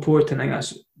just so important. I think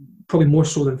that's probably more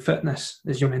so than fitness,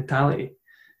 is your mentality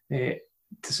to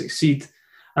succeed.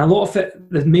 And a lot of it,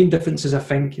 the main differences, I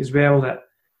think, as well, that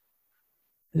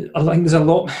I think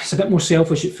it's a bit more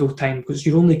selfish at full time because it's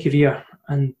your only career,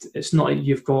 and it's not like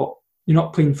you're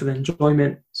not playing for the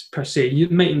enjoyment per se. You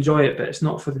might enjoy it, but it's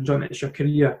not for the enjoyment, it's your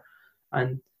career.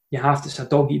 And it's a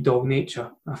dog eat dog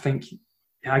nature. I think,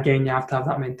 again, you have to have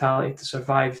that mentality to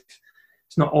survive.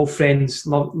 It's not all friends.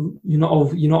 You're not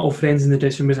all friends in the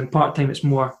dressing room. In part time, it's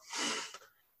more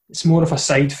of a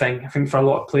side thing. I think for a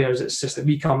lot of players, it's just that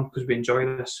we come because we enjoy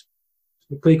this.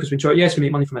 We play because we enjoy it. Yes, we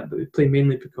make money from it, but we play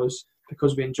mainly because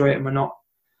we enjoy it, and we're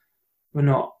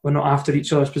not after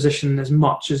each other's position as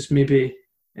much as maybe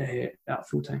at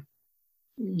full time.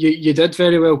 You did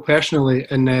very well personally,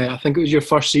 and I think it was your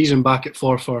first season back at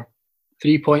Forfar.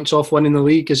 3 points off winning the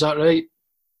league. Is that right?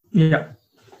 Yeah.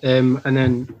 And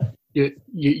then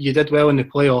you did well in the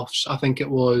playoffs. I think it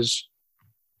was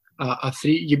a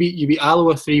 3. You beat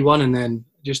Alloa 3-1, and then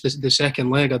just the second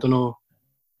leg, I don't know.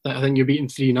 I think you're beating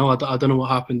 3-0. I don't know what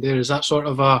happened there. Is that sort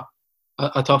of a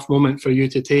tough moment for you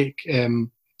to take,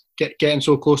 getting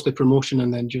so close to promotion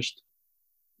and then just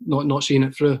not seeing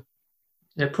it through?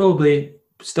 Yeah, probably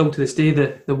still to this day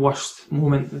the worst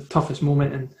moment, the toughest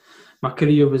moment in my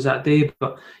career was that day.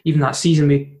 But even that season,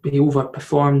 we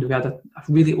overperformed. We had a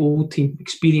really old team,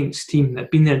 experienced team that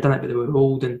had been there and done it, but they were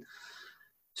old and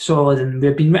solid, and we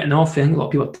had been written off. I think a lot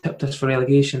of people tipped us for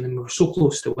relegation, and we were so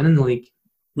close to winning the league.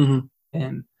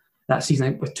 Mm-hmm. That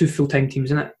season, with 2 full-time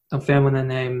teams in it,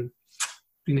 Dunfermline and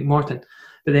Green McMorton.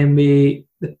 But then the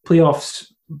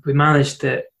playoffs, we managed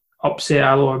to upset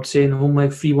Alloa, say, in the home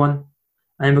leg 3-1. And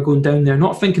then we're going down there,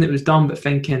 not thinking it was done, but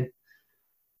thinking,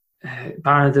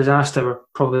 barring a disaster, we're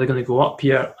probably going to go up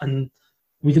here. And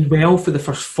we did well for the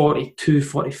first 42,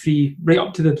 43, right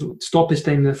up to the stoppage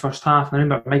time in the first half. And I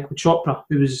remember Michael Chopra,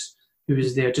 who was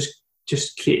there,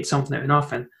 just created something out of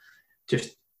nothing.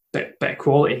 Just a bit of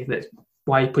quality that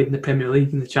why he played in the Premier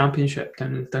League and the Championship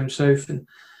down south. And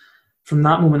from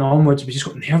that moment onwards, we just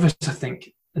got nervous, I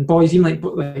think. And boys, even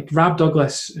like Rab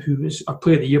Douglas, who was our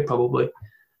Player of the Year probably,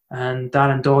 and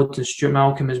Darren Dodds and Stuart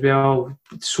Malcolm as well,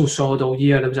 so solid all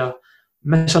year. There was a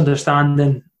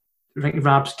misunderstanding. I think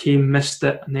Rabs missed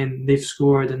it, and then they've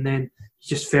scored, and then you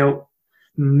just felt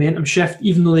momentum shift.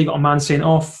 Even though they got a man sent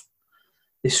off,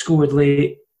 they scored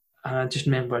late, and I just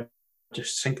remember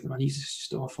just sinking my knees. It's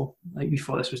just awful. Like, we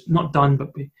thought this was not done,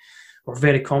 but we were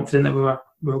very confident that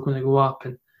we were going to go up.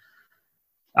 And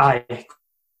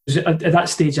at that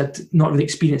stage, I'd not really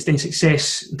experienced any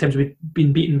success in terms of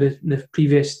being beaten the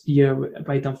previous year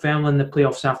by Dunfermline in the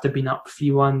playoffs after being up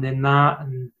 3-1. Then that,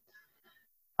 and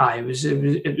it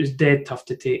was dead tough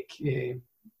to take.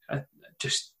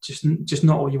 Just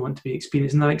not what you want to be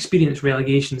experiencing. And I've experienced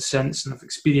relegation since, and I've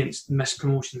experienced missed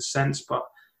promotions since, but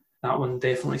that one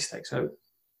definitely sticks out.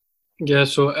 Yeah,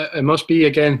 so it must be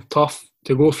again tough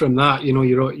to go from that. You know,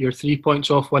 you're 3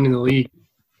 points off winning the league.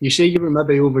 You say you were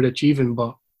maybe overachieving,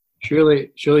 but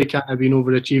surely you can't have been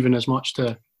overachieving as much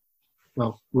to.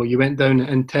 Well, you went down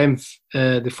in 10th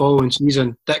the following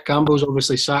season. Dick Campbell's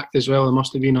obviously sacked as well. It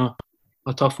must have been a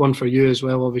tough one for you as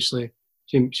well. Obviously,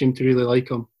 seem to really like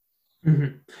him.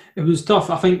 Mm-hmm. It was tough.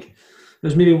 I think there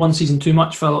was maybe one season too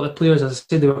much for a lot of the players. As I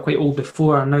said, they were quite old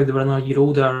before, and now they were another year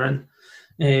older.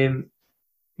 And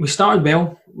we started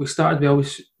well. We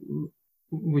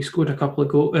scored a couple of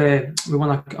goals. We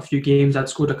won a few games. I'd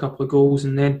scored a couple of goals,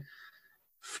 and then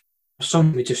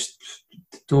some we just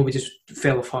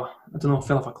fell off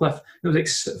a cliff. It was like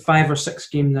 5 or 6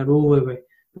 games in a row where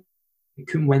we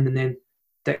couldn't win, and then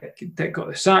Dick got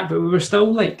the sack, but we were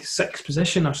still like 6th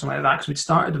position or something like that because we'd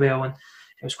started well, and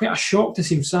it was quite a shock to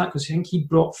see him sacked because I think he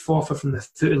brought Forfar from the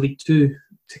foot of League Two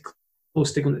to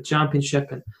close to going to the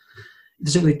Championship, and he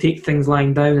doesn't really take things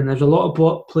lying down. And there's a lot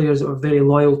of players that were very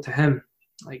loyal to him,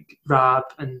 like Rab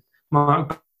and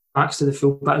Mark Baxter, the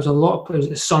fullback. There's a lot of players,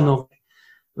 the son of,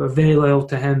 that were very loyal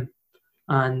to him,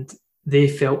 and they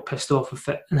felt pissed off with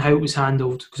it and how it was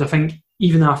handled. Because I think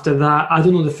even after that, I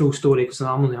don't know the full story because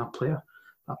I'm only a player.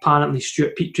 Apparently,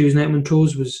 Stuart Petrie,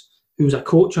 who was a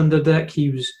coach under Dick, he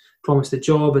was promised a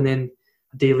job, and then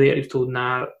a day later he was told,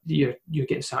 "Nah, you're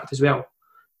getting sacked as well."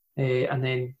 And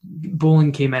then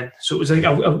Boland came in, so it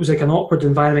was like an awkward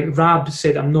environment. Rab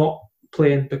said, "I'm not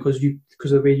playing because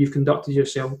of the way you've conducted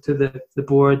yourself to the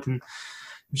board," and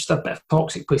it was just a bit of a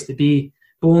toxic place to be.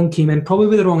 Boland came in probably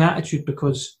with the wrong attitude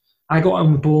because I got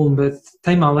on with Boland, but at the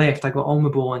time I left, I got on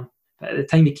with Boland. But at the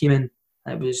time he came in,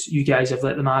 it was, "You guys have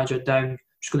let the manager down.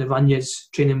 Just going to run yous."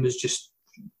 Training was just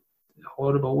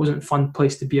horrible. It wasn't a fun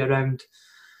place to be around.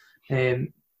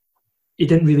 He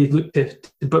didn't really look to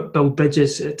build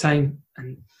bridges at the time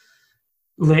and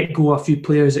let go of a few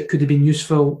players that could have been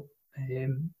useful.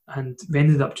 And we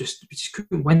ended up we just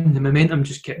couldn't win. The momentum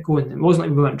just kept going. It wasn't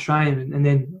like we weren't trying, and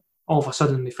then all of a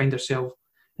sudden we find ourselves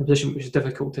in a position which is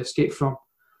difficult to escape from.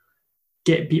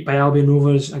 Get beat by Albion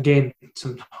Rovers again.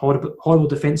 Some horrible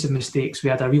defensive mistakes. We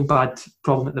had a real bad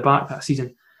problem at the back that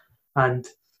season. And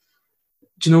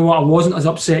do you know what? I wasn't as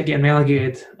upset getting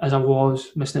relegated as I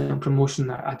was missing out on promotion.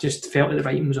 I just felt that the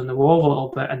writing was on the wall a little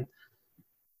bit and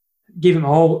gave it my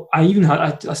all.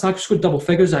 I scored double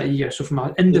figures that year. So from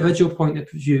an individual point of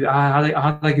view, I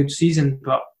had a good season,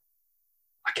 but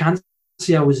I can't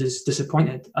say I was as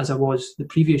disappointed as I was the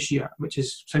previous year, which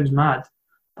sounds mad.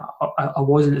 I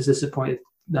wasn't as disappointed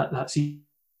that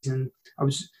season. I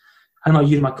had a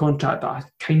year in my contract, but I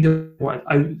kind of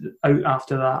wanted out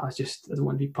after that. I don't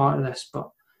want to be part of this, but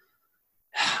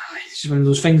it's just one of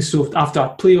those things. So after a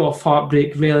playoff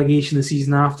heartbreak, relegation the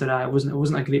season after that, it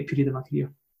wasn't a great period of my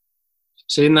career.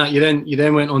 Saying that, you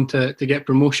then went on to get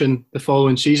promotion the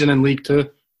following season in League Two,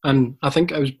 and I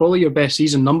think it was probably your best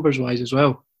season numbers wise as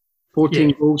well.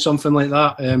 14 goals, something like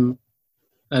that,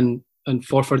 and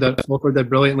Forfar did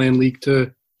brilliantly in League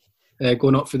Two,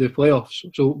 going up for the playoffs.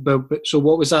 So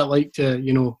what was that like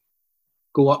to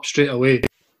go up straight away?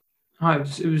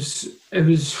 It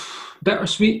was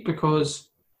bittersweet because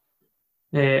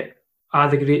I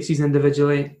had a great season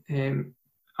individually.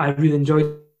 I really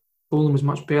enjoyed. Boland was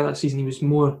much better that season. He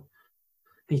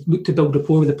looked to build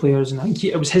rapport with the players, and I think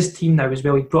it was his team now as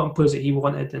well. He brought in players that he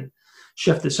wanted and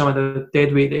shifted some of the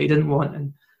dead weight that he didn't want.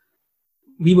 And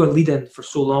we were leading for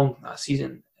so long that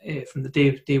season, from the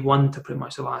day one to pretty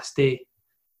much the last day.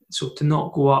 So to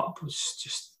not go up was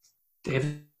just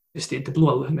devastating. To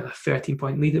blow a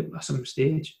 13-point lead at some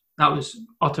stage, that was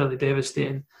utterly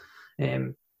devastating.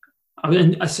 I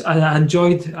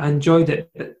enjoyed it,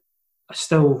 but I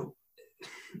still,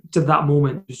 to that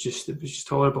moment, it was just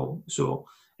horrible. So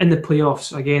in the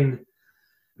playoffs again,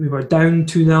 we were down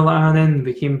 2-0 at Annan.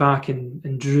 We came back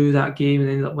and drew that game and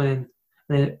ended up winning.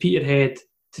 And then at Peterhead,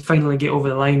 to finally get over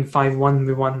the line, 5-1,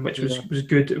 we won, which was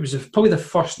good. It was probably the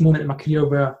first moment in my career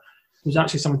where there was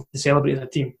actually something to celebrate as a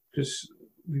team, because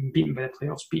we've been beaten by the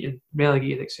playoffs, beaten,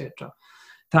 relegated, etc.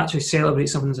 To actually celebrate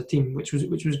something as a team, which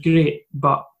was great.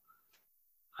 But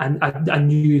I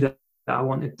knew that I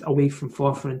wanted away from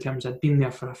Forfar in terms I'd been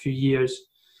there for a few years.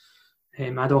 I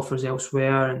had offers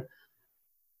elsewhere, and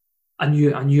I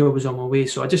knew I was on my way.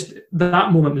 So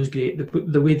that moment was great.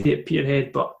 The way they at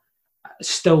Peterhead, but it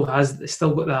still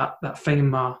got that thing in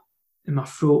my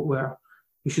throat where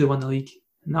we should have won the league,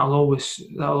 and that'll always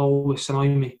annoy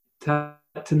me to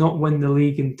not win the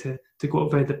league and to go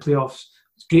outside the playoffs.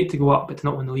 It's great to go up, but to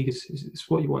not win the league is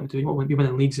what you want to do. You want to be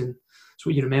winning leagues, and it's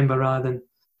what you remember rather than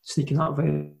sneaking out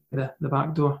via the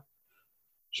back door.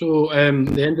 So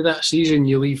the end of that season,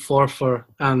 you leave Forfar,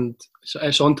 and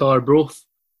it's on to Arbroath,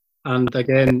 and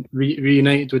again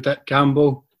reunited with Dick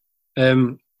Campbell.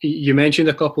 You mentioned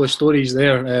a couple of stories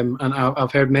there, and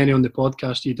I've heard many on the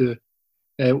podcast you do.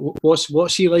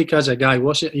 What's he like as a guy?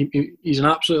 He's an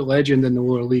absolute legend in the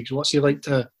lower leagues. What's he like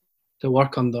to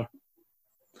work under?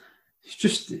 He's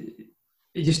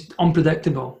just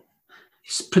unpredictable.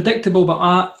 He's predictable,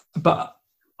 but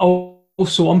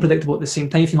also unpredictable at the same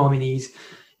time. If you know what I mean, he's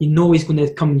going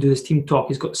to come and do his team talk.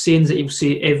 He's got sayings that he'll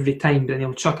say every time, but then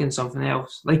he'll chuck in something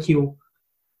else. Like he'll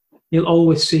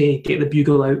always say, "Get the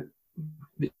bugle out,"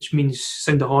 which means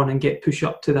sound the horn and get push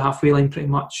up to the halfway line pretty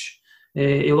much.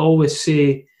 He'll always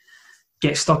say,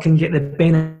 "Get stuck and get the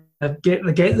Bennett, get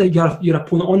your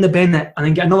opponent on the Bennett, and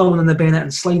then get another one on the Bennett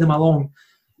and slide them along."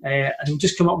 And he'll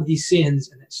just come up with these sayings,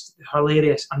 and it's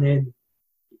hilarious. And then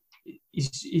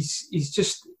he's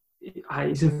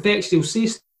infectious. He'll say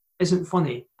stuff that isn't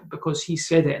funny because he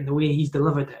said it and the way he's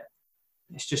delivered it.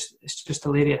 It's just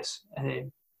hilarious.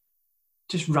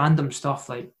 Just random stuff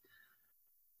like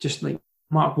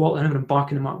Mark Watley, and everyone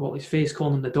barking in Mark Watley's face,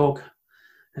 calling him the dog.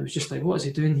 And it was just like, what is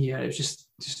he doing here? It was just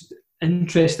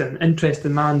interesting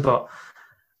man. But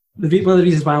one of the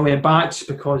reasons why I went back is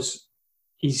because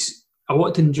I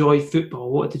wanted to enjoy football.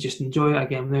 I wanted to just enjoy it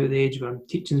again. I'm now at the age where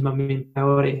teaching is my main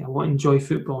priority. I want to enjoy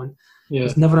football, and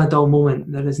there's never a dull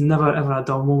moment. There is never ever a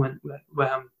dull moment with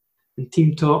him in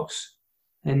team talks,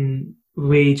 and the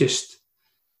way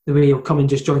he'll come and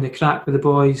just join the crack with the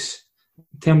boys.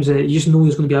 In terms of, you just know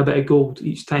there's going to be a bit of gold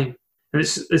each time. And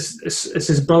it's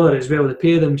his brother as well. The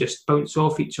pair of them just bounce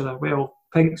off each other well.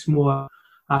 Pink's more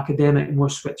academic, more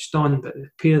switched on, but the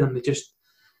pair of them,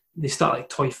 they start like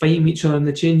toy fighting each other in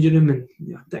the changing room, and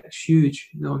Dick's huge.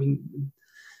 You know what I mean?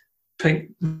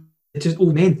 Pink, just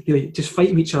old men really just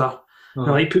fighting each other. Oh.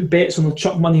 Like put bets on, they'll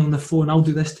chuck money on the floor, and I'll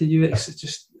do this to you. It's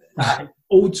just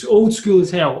old school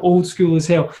as hell. Old school as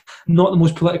hell. Not the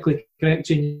most politically correct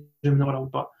changing room in the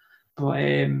world, but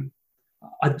I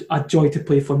joy to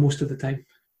play for most of the time.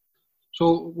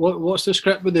 So what's the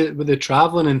script with the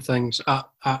travelling and things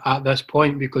at this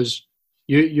point? Because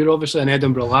you're obviously an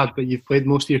Edinburgh lad, but you've played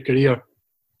most of your career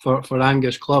for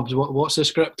Angus clubs. What's the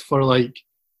script for, like,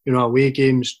 away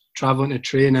games, travelling to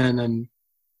training and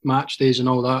match days and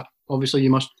all that? Obviously, you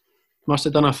must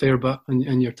have done a fair bit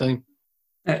in your time.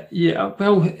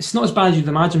 Well, it's not as bad as you'd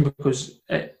imagine, because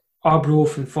at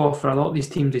Arbroath and Forfar, a lot of these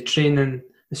teams, they train in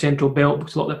the Central Belt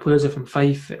because a lot of the players are from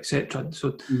Fife, etc.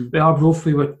 So with Arbroath,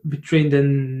 we trained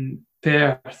in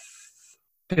Perth,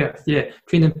 trained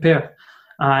in Perth,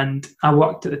 and I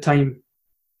worked at the time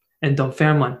in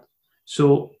Dunfermline.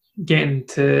 So getting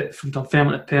from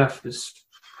Dunfermline to Perth was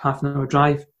half an hour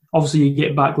drive. Obviously, you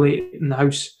get back late in the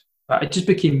house, but I just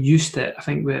became used to it. I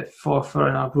think with Forfar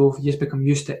and Arbroath, you just become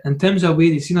used to it. In terms of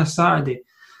away, they've seen a Saturday.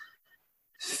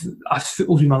 I've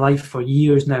football's been my life for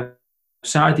years now.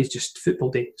 Saturday's just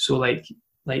football day, so like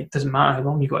it doesn't matter how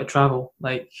long you got to travel.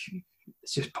 Like,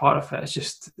 it's just part of it. It's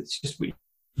just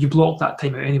you block that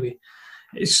time out anyway.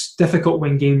 It's difficult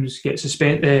when games get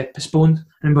postponed,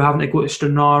 and we're having to go to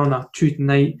Stranraer on a Tuesday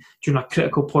night during a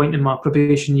critical point in my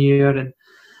probation year, and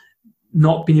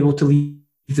not being able to leave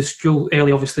the school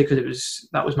early, obviously, because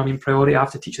that was my main priority. I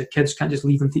have to teach the kids; can't just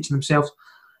leave them teaching themselves.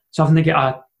 So having to get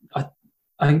I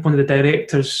think one of the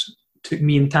directors took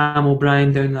me and Tam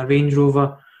O'Brien down in a Range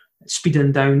Rover,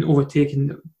 speeding down,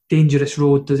 overtaking dangerous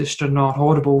road to the Stranraer.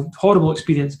 Horrible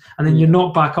experience. And then you're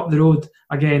not back up the road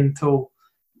again till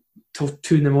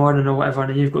 2 in the morning or whatever,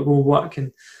 and then you've got to go work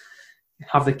and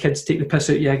have the kids take the piss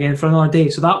out of you again for another day.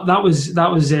 So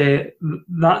that's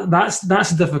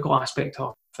a difficult aspect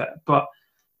of it. But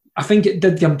I think it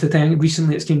did come to time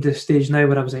recently. It's came to the stage now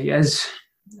where I was like, it's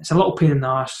a little pain in the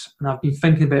arse, and I've been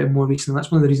thinking about it more recently.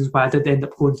 That's one of the reasons why I did end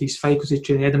up going to East Fife, because they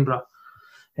train in Edinburgh.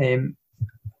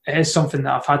 it is something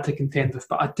that I've had to contend with.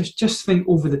 But I just think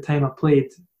over the time I played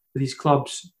with these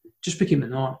clubs, just became the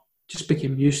norm, just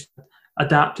became used to it,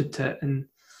 adapted to it, and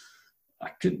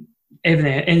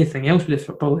anything else would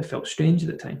have probably felt strange at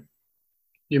the time.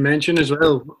 You mentioned as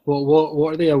well,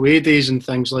 what are the away days and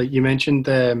things like? You mentioned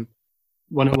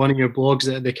one of your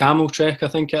blogs, the Camel Trek, I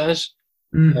think it is.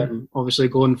 Mm-hmm. Obviously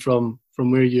going from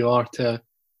where you are to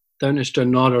down to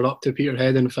Stranraer or up to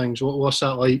Peterhead and things. What's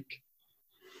that like?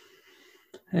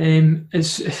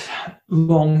 It's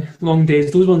long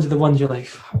days. Those ones are the ones you're like.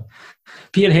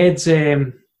 Peterhead's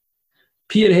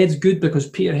good because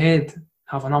Peterhead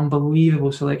have an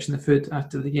unbelievable selection of food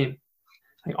after the game.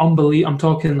 Like I'm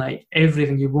talking like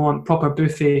everything you want, proper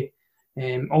buffet,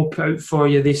 all put out for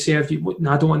you. They serve you.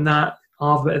 No, I don't want that.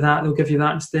 I'll have a bit of that. They'll give you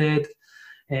that instead.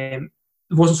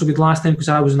 It wasn't so good last time because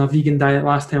I was on a vegan diet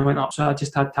last time I went up, so I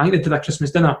just had. I think they did a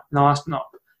Christmas dinner in the last one up,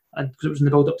 and because it was in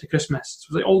the build up to Christmas, so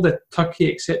it was like all the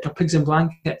turkey etc. Pigs in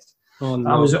blankets. Oh, no.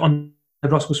 I was on the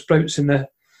Brussels sprouts and I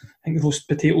think roast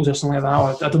potatoes or something like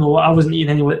that. Or I don't know what. I wasn't eating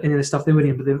any of the stuff they were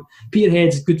eating, but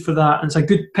Peterhead's good for that, and it's a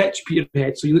good pitch,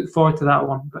 Peterhead. So you look forward to that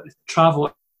one. But the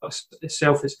travel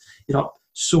itself is you're up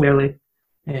so early.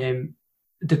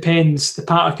 It depends. The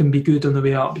patter can be good on the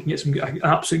way up. You can get an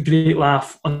absolute great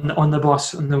laugh on the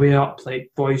bus on the way up.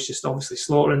 Like boys just obviously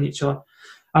slaughtering each other,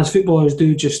 as footballers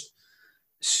do. Just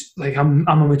like I'm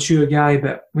a mature guy,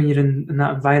 but when you're in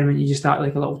that environment, you just act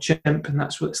like a little chimp, and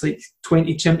that's what it's like.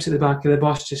 20 chimps at the back of the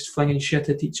bus just flinging shit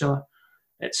at each other.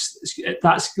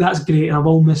 That's great, and I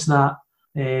will miss that.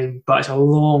 But it's a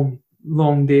long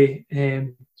day.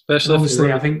 Especially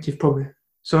obviously, I think you've probably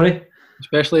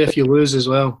especially if you lose as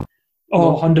well.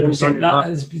 Oh, 100%.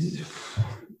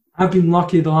 I've been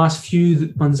lucky the last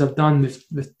few ones I've done.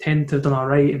 We've tend to have done all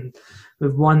right and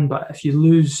we've won. But if you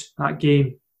lose that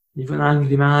game, you've got an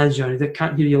angry manager. They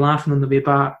can't hear you laughing on the way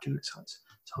back, and it's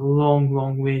a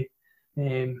long way,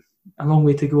 a long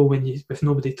way to go with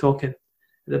nobody talking at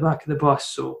the back of the bus.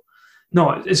 So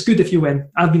no, it's good if you win.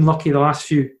 I've been lucky the last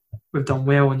few. We've done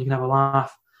well, and you can have a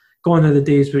laugh. Gone are the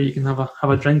days where you can have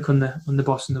a drink on the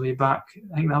bus on the way back.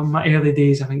 I think that my early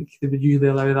days, I think they would usually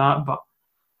allow that, but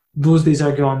those days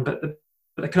are gone. But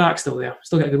the crack's still there.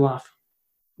 Still get a good laugh.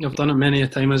 I've done it many a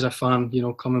time as a fan.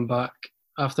 Coming back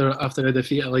after a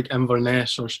defeat at like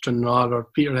Inverness or Stranraer or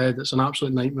Peterhead, it's an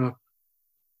absolute nightmare.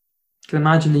 I can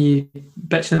imagine you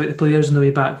bitching about the players on the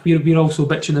way back. We're also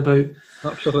bitching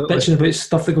about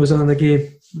stuff that goes on in the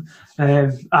game.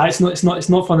 It's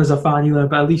not fun as a fan either,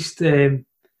 but at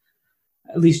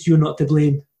least you're not to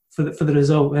blame for the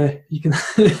result. You can.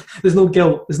 There's no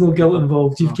guilt. There's no guilt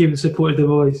involved. You've came and supported the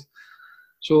boys.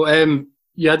 So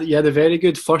you had a very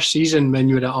good first season when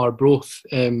you were at Arbroath.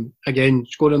 Again,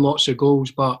 scoring lots of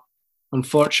goals, but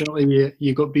unfortunately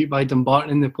you got beat by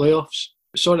Dumbarton in the playoffs.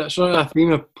 Sort of a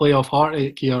theme of playoff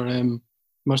heartache here. You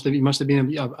must have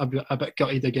been a bit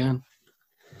gutted again.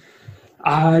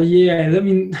 Yeah. I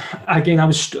mean, again, I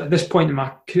was at this point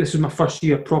this was my first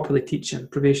year properly teaching,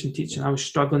 probation teaching. I was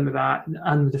struggling with that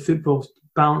and with the football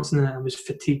balancing it. I was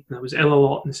fatigued and I was ill a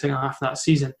lot in the second half of that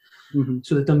season. Mm-hmm.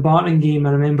 So the Dumbarton game,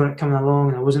 I remember it coming along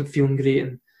and I wasn't feeling great,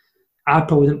 and I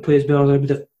probably didn't play as well as I would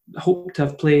have hoped to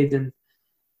have played. And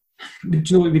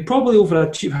we probably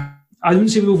overachieved. I wouldn't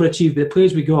say we overachieved, but the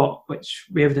players we got, which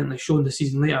we evidently showed the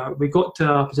season later, we got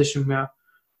to a position where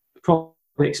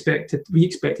we expected to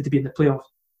be in the playoffs,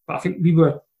 but I think we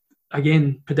were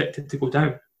again predicted to go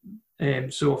down.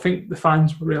 So I think the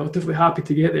fans were relatively happy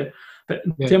to get there. But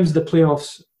in terms of the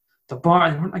playoffs,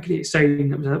 Dumbarton weren't a great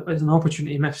signing. It was an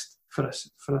opportunity missed for us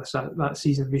that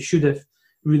season. We should have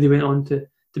really went on to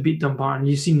beat Dumbarton.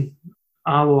 You've seen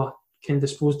Alloa kind of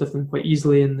disposed of them quite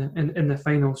easily in the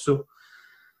final. So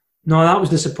no, that was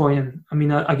disappointing. I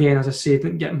mean, again, as I say, I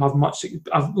didn't get have much.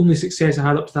 Only success I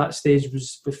had up to that stage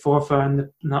was with Forfar, and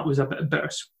that was a bit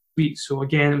bittersweet. So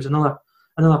again, it was another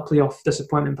playoff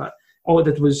disappointment. But all it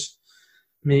did was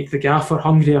make the gaffer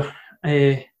hungrier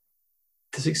to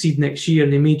succeed next year,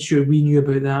 and they made sure we knew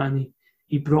about that. And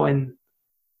he brought in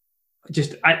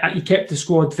he kept the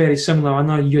squad very similar,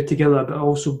 another year together, but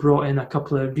also brought in a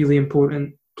couple of really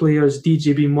important players.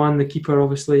 DJ being one, the keeper,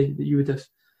 obviously, that you would have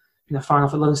been a fan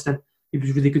of at Livingston. He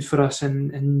was really good for us,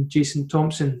 and Jason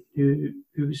Thompson, who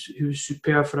was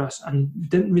superb for us, and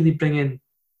didn't really bring in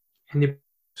any.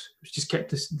 Just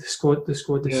kept the squad the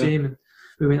same, and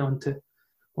we went on to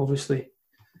obviously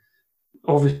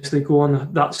go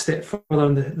on that step further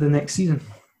in the next season.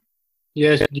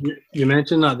 Yes, you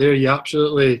mentioned that there. You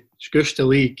absolutely squished the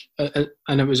league,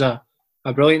 and it was a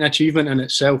brilliant achievement in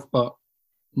itself, but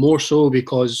more so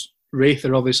because Raith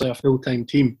are obviously a full-time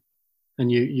team,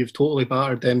 and you've totally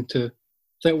battered them to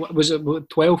Was it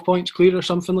 12 points clear or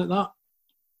something like that?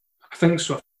 I think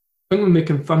so. I think when we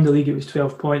confirmed the league, it was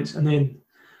 12 points, and then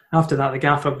after that, the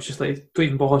gaffer was just like, don't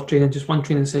even bother training, just one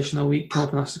training session a week,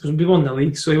 helping us, because we won the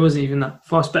league, so he wasn't even that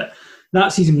fussed. But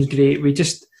that season was great.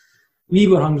 We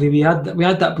were hungry. We had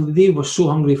that. They were so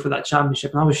hungry for that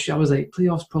championship, and I was like,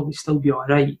 playoffs probably still be all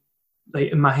right,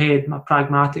 like in my head, my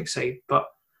pragmatic side. But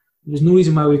there was no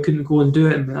reason why we couldn't go and do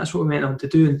it, and that's what we went on to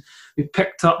do. And we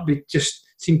picked up. We just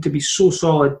seemed to be so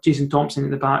solid. Jason Thompson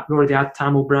at the back. We already had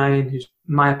Tam O'Brien, who's,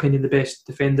 in my opinion, the best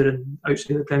defender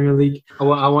outside the Premier League. I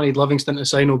wanted Livingston to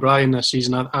sign O'Brien this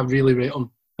season. I really rate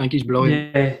him. I think he's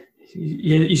brilliant. Yeah,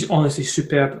 he's honestly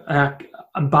superb.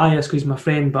 I'm biased because he's my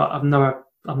friend, but I've not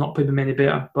played him any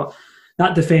better. But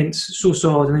that defence, so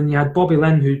solid. And then you had Bobby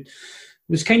Linn, who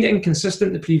was kind of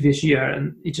inconsistent the previous year,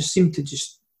 and he just seemed to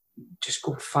just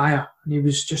go on fire. And he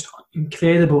was just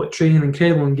incredible at training,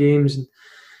 incredible in games. And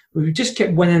we just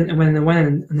kept winning and winning and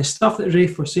winning. And the stuff that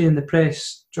Rafe were saying in the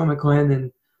press, John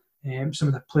McGlynn and some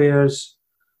of the players,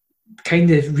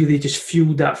 kind of really just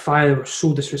fueled that fire. They were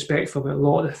so disrespectful about a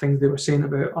lot of the things they were saying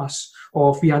about us.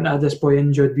 Or if we hadn't had this boy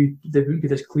injured, they wouldn't be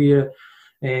this clear.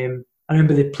 I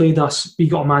remember they played us, we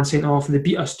got a man sent off and they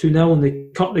beat us 2-0 and they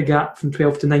cut the gap from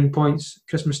 12 to 9 points at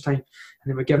Christmas time. And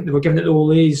they were giving it the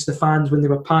old A's, the fans, when they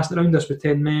were passing around us with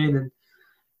 10 men,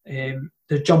 and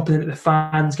they're jumping into the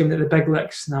fans, giving it the big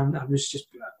licks. And I was just,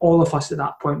 all of us at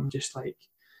that point were just like,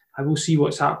 I will see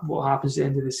what happens at the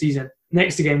end of the season.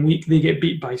 Next again week, they get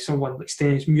beat by someone like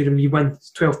Stennismuir and we win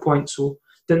 12 points, so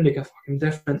didn't make a fucking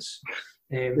difference.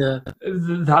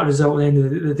 That result at the end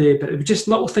of the day, but it was just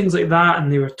little things like that,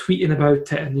 and they were tweeting about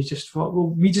it, and you just thought, well,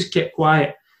 we just kept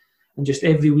quiet and just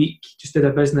every week just did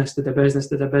our business,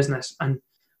 and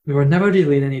we were never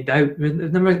really in any doubt.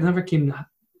 It never came that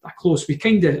close. We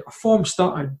kind of, our form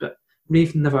started, but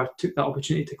Rafe never took that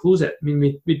opportunity to close it. I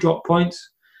mean, we dropped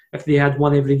points. If they had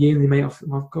won every game, they might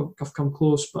have come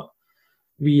close, but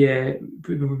we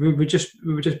were just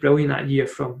brilliant that year.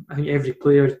 From, I think, every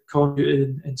player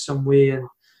contributed in some way, and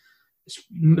it's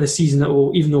the season that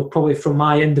will, even though probably from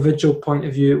my individual point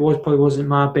of view, probably wasn't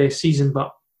my best season,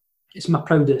 but it's my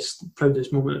proudest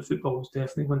moment of football was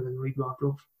definitely winning the league with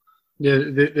Arbroath. Yeah,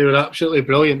 they were absolutely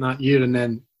brilliant that year, and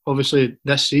then obviously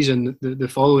this season, the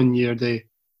following year,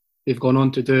 they've gone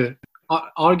on to do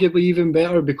arguably even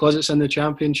better because it's in the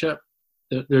Championship.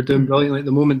 They're doing brilliantly at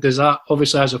the moment. Does that,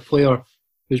 obviously, as a player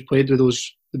who's played with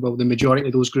the majority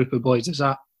of those group of boys, does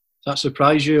that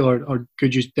surprise you, or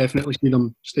could you definitely see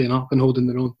them staying up and holding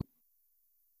their own?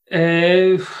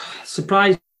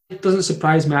 Surprise doesn't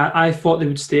surprise me. I thought they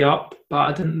would stay up, but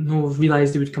I didn't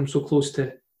realise they would come so close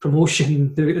to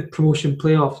promotion, the promotion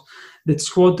playoffs. The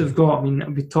squad they've got, I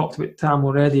mean, we talked about Tam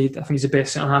already. I think he's the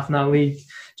best centre half in that league.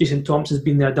 Jason Thompson's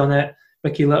been there, done it.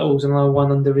 Ricky Little's another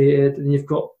one underrated, and you've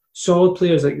got solid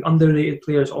players, like underrated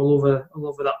players all over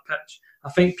that pitch. I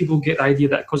think people get the idea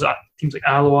that because teams like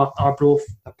Alloa, Arbroath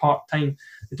are part-time,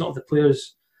 they don't have the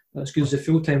players as good as the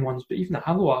full-time ones. But even at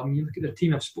Alloa, I mean, you look at their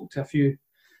team, I've spoke to a few,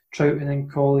 Troughton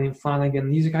and Colley and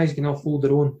Flanagan, these guys can all hold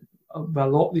their own with a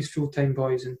lot of these full-time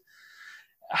boys, and it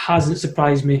hasn't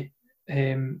surprised me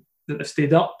that they've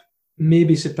stayed up.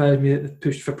 Maybe surprised me that they've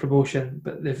pushed for promotion,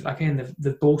 but they've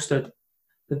bolstered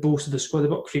the squad. They've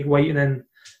got Craig Whiting in,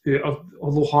 who,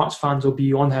 although Hearts fans will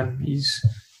be on him, he's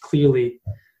clearly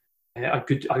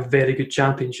a very good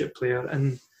Championship player,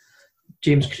 and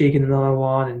James Cragen another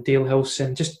one, and Dale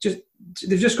Hilson.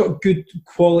 They've just got good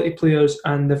quality players,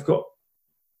 and they've got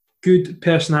good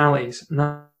personalities, and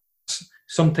that's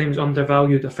sometimes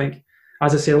undervalued. I think,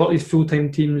 as I say, a lot of these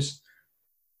full-time teams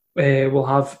will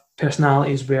have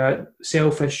personalities where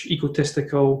selfish,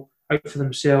 egotistical, out for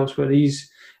themselves. Where this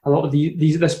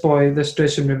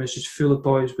dressing room is just full of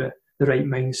boys with the right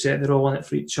mindset. They're all in it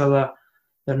for each other.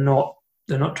 They're not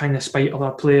trying to spite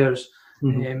other players.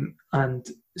 Mm-hmm. And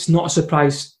it's not a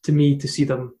surprise to me to see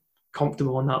them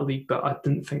comfortable in that league. But I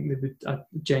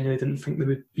genuinely didn't think they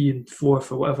would be in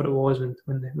fourth or whatever it was when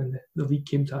the league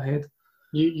came to a head.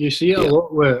 You see it a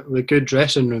lot with good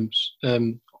dressing rooms.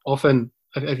 Often,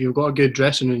 if you've got a good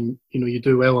dressing room, you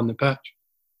do well on the pitch.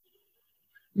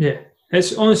 Yeah,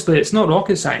 it's not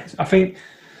rocket science. I think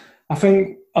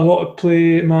a lot of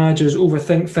play managers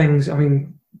overthink things. I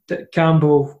mean,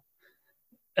 Campbell,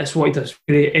 that's what he does.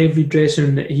 Every dressing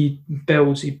room that he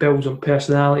builds on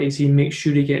personalities. He makes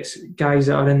sure he gets guys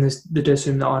that are in the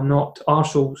dressing room that are not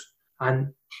arseholes,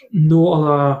 and no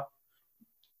other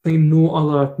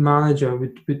manager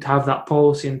would have that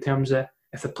policy in terms of,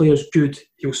 if the player's good,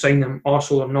 he'll sign them,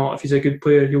 arsehole or not. If he's a good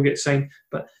player, he'll get signed.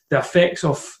 But the effects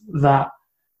of that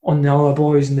on the other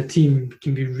boys in the team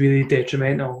can be really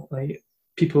detrimental. Like,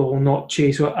 people will not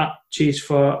chase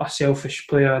for a selfish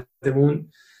player. They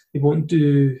won't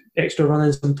do extra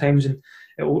running sometimes, and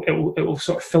it will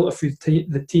sort of filter through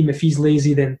the team. If he's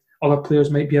lazy, then other players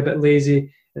might be a bit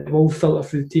lazy. It will filter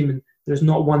through the team, and there's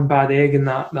not one bad egg in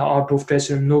that Arbroath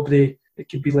dressing room. Nobody that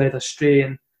could be led astray.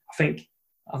 And I think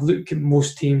I've looked at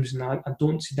most teams, and I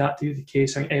don't see that to be the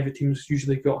case. I think every team's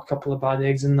usually got a couple of bad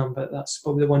eggs in them, but that's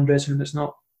probably the one dressing room that's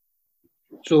not.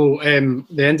 So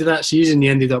the end of that season,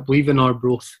 you ended up leaving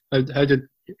Arbroath. How did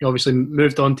you obviously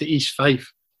moved on to East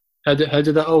Fife? How did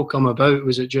that all come about?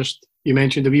 Was it just, you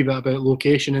mentioned a wee bit about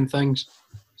location and things?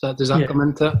 Does that come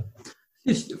into it?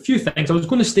 There's a few things. I was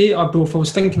going to stay at Arbroath. I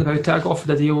was thinking about it. I got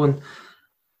offered a deal, and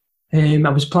I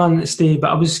was planning to stay, but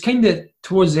I was kind of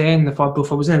towards the end of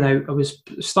Arbroath. I was in and out.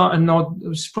 I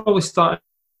was probably starting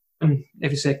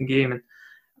every second game, and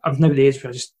I'm now at the age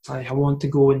where I want to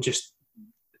go and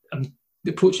I'm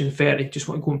approaching 30. Just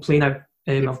want to go and play now.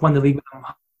 I've won the league. I'm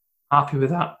happy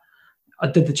with that. I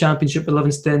did the championship with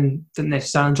Livingston. Didn't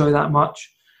necessarily enjoy that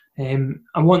much. I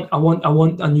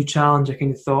want a new challenge, I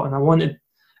kind of thought, and I wanted.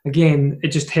 Again, it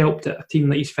just helped that a team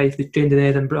like East Fife, they trained in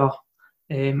Edinburgh.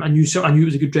 I knew it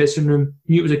was a good dressing room. I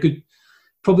knew it was a good.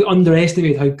 Probably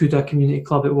underestimated how good a community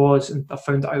club it was, and I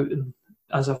found it out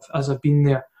as I've been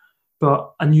there.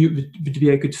 But I knew it would be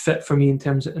a good fit for me in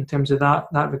terms of that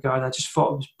regard. I just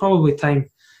thought it was probably time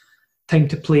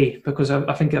to play, because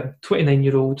I think I'm a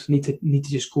 29-year-old need to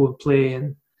just go and play,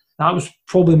 and that was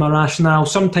probably my rationale.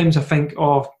 Sometimes I think,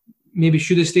 maybe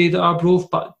should have stayed at Arbroath,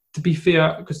 but to be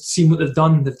fair, because seeing what they've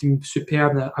been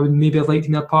superb, and I would maybe have liked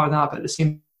to be a part of that. But at the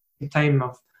same time,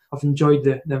 I've enjoyed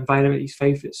the environment at East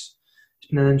Fife. It's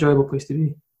been an enjoyable place to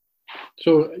be.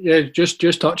 So yeah, just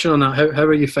touching on that, how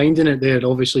are you finding it there?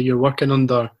 Obviously, you're working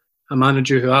under a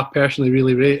manager who I personally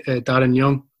really rate, Darren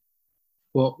Young.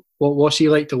 What's he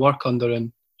like to work under,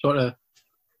 and sort of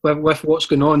with what's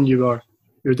going on? You're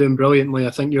doing brilliantly.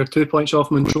 I think you're 2 points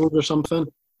off Montrose or something.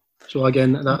 So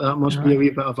again, that must be a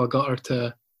wee bit of a gutter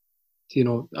to.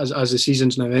 As the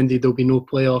season's now ended, there'll be no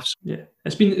playoffs. Yeah,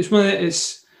 it's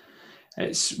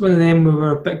one of them where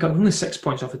we're only 6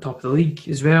 points off the top of the league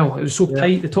as well. It was so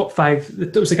tight. The top five,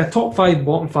 it was like a top five,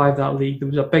 bottom five that league. There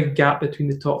was a big gap between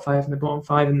the top five and the bottom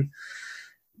five. And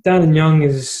Darren Young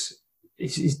is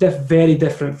very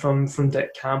different from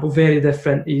Dick Campbell. Very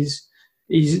different. He's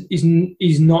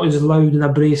not as loud and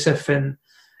abrasive and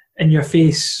in your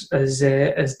face as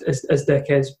Dick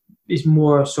is. He's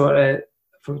more sort of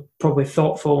probably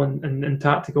thoughtful and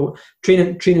tactical.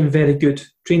 Training very good.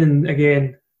 Training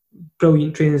again,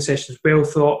 brilliant training sessions, well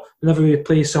thought. Whenever we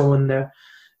play someone there,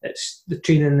 the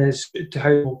training is to how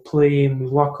we'll play and we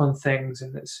work on things,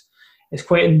 and it's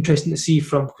quite interesting to see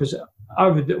because I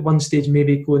would at one stage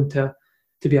maybe go into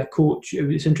to be a coach.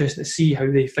 It's interesting to see how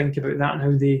they think about that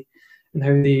and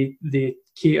how they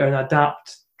cater and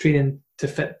adapt training to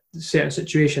fit certain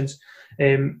situations.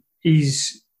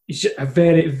 He's a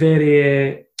very,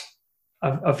 very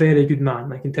a very good man.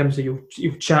 Like in terms of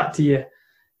he'll chat to you,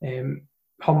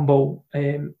 humble,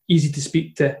 easy to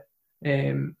speak to.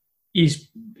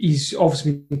 He's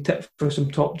obviously been tipped for some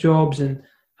top jobs and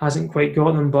hasn't quite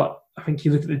got them. But I think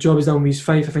you look at the job he's done with East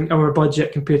Fife. I think our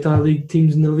budget compared to other league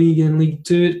teams in the league and League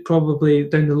Two, it's probably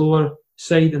down the lower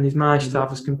side, and he's managed to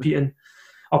have us competing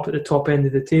up at the top end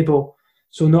of the table.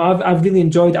 So no, I've really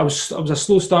enjoyed it. It was a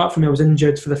slow start for me. I was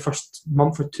injured for the first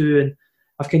month or two, and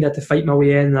I've kind of had to fight my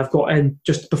way in. And I've got in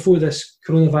just before this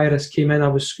coronavirus came in.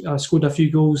 I scored a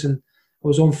few goals and I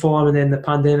was on form, and then the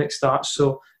pandemic starts.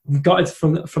 So I'm gutted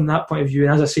from that point of view.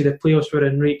 And as I say, the playoffs were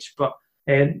in reach, but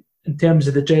in terms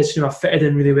of the dressing room, I fitted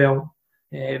in really well.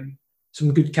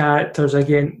 Some good characters.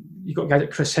 Again, you've got guys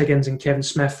like Chris Higgins and Kevin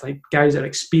Smith, like guys that are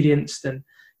experienced and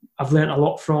I've learnt a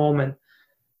lot from. And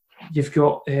you've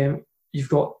got a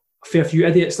fair few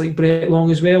idiots like Brett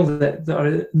Long as well that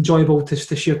are enjoyable to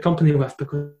share company with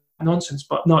because of nonsense.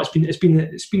 But no, it's been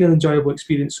an enjoyable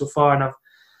experience so far, and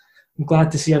I'm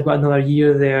glad to see I've got another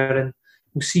year there, and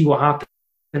we'll see what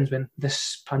happens when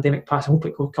this pandemic passes. I hope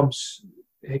it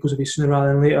goes away sooner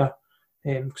rather than later,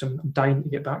 because I'm dying to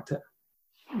get back to it.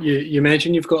 You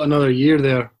mentioned you've got another year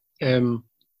there.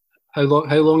 How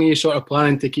long are you sort of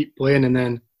planning to keep playing? And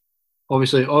then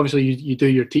obviously you do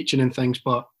your teaching and things,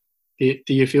 but do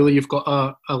you feel that you've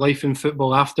got a life in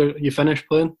football after you finish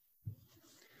playing?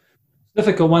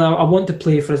 Difficult one. I want to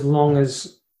play for as long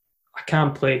as I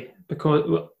can play,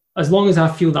 because as long as I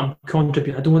feel that I'm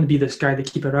contributing, I don't want to be this guy they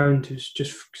keep around who's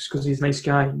just because he's a nice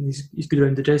guy and he's good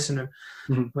around the dressing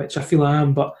room, which I feel I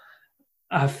am. But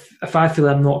if I feel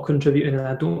I'm not contributing and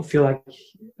I feel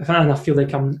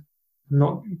like I'm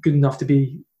not good enough to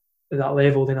be at that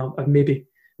level, then I'll maybe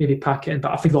pack it in.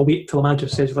 But I think I'll wait till the manager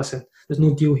says, listen, there's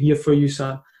no deal here for you,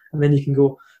 son, and then you can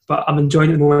go. But I'm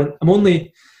enjoying it at the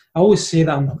moment. I always say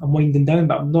that I'm winding down,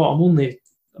 but I'm not.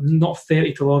 I'm not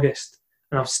 30 till August,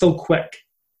 and I'm still quick.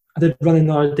 I did running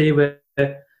the other day with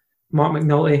Mark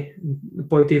McNulty, the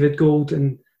boy David Gold,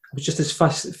 and I was just as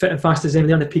fit and fast as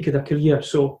anybody on the peak of their career.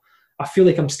 So I feel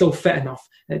like I'm still fit enough.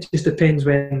 It just depends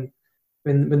when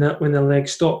the leg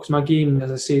stops. My game,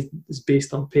 as I say, is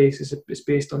based on pace. It's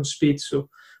based on speed. So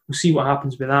we'll see what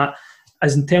happens with that.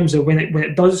 As in terms of when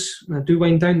I do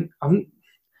wind down,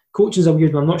 coaching's a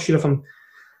weird one. I'm not sure if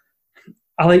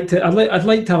I'd like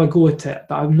to have a go at it,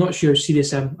 but I'm not sure how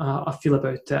serious I feel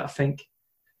about it. I think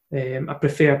I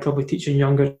prefer probably teaching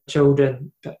younger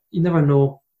children, but you never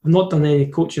know. I've not done any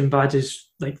coaching badges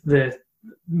like the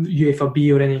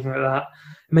UFAB or anything like that.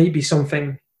 It might be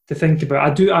something to think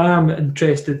about.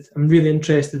 I'm really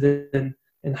interested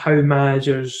in how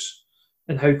managers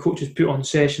and how coaches put on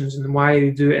sessions and why they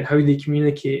do it and how they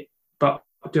communicate. But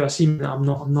do I seem that I'm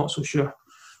not so sure.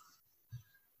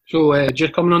 So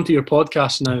just coming onto your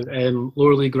podcast now,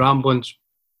 Lower League Ramblings.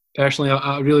 Personally,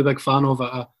 I'm a really big fan of it.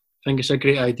 I think it's a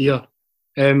great idea.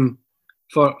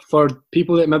 For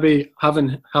people that maybe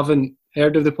haven't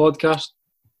heard of the podcast,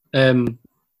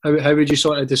 how would you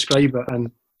sort of describe it,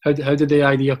 and how did the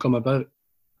idea come about?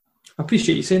 I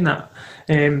appreciate you saying that.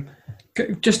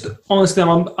 Just honestly,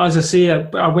 as I say,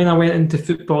 when I went into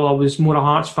football, I was more a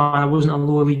Hearts fan. I wasn't a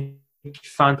Lower League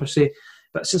fan per se,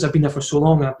 but since I've been there for so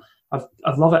long, I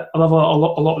love it. I love a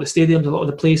lot of the stadiums, a lot of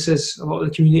the places, a lot of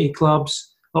the community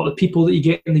clubs, a lot of the people that you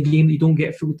get in the game that you don't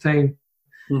get full time.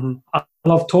 Mm-hmm. I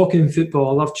love talking football.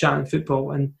 I love chatting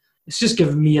football, and it's just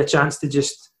given me a chance to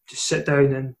just sit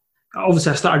down. And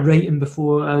obviously, I started writing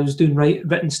before. I was doing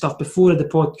written stuff before the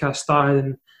podcast started,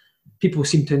 and people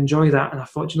seem to enjoy that. And I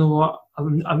thought, you know what?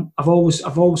 I've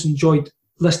always enjoyed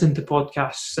listening to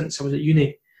podcasts since I was at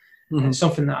uni. Mm-hmm. And it's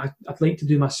something that I'd like to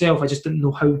do myself. I just didn't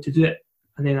know how to do it.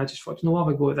 And then I just thought, you know what,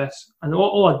 I'll go at this. And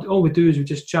all we do is we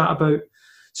just chat about,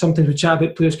 sometimes we chat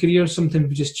about players' careers, sometimes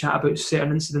we just chat about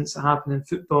certain incidents that happen in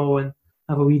football and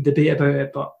have a wee debate about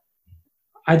it. But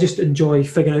I just enjoy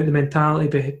figuring out the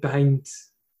mentality behind,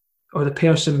 or the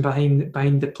person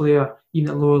behind the player, even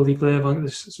at lower league level. I think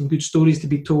there's some good stories to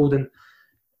be told, and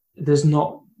there's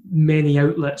not many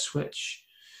outlets which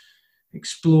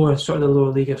explore sort of the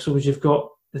lower league. So you've got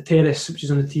the Terrace, which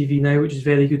is on the TV now, which is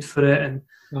very good for it, and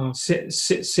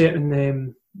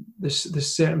certain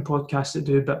there's certain podcasts that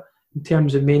do, but in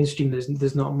terms of mainstream,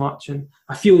 there's not much. And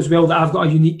I feel as well that I've got a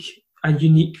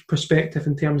unique perspective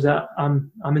in terms that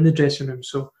I'm in the dressing room,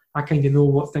 so I kind of know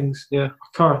what things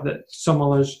occur that some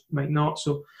others might not.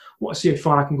 So what I see how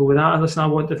far I can go with that. And listen,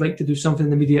 I'd like to do something in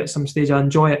the media at some stage. I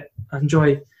enjoy it. I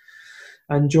enjoy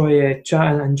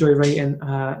chatting. I enjoy writing.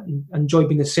 I enjoy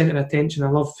being the centre of attention. I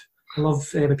love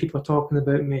when people are talking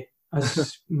about me,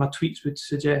 as my tweets would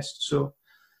suggest. So,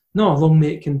 no, long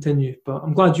may it continue. But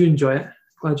I'm glad you enjoy it.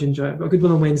 I've got a good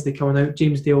one on Wednesday coming out.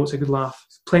 James Dale, it's a good laugh.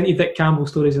 Plenty of Vic Campbell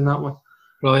stories in that one.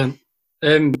 Brilliant.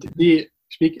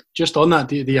 Just on that,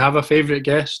 do you have a favourite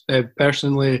guest?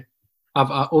 Personally,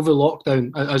 over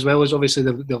lockdown, as well as obviously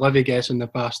the Livy guests in the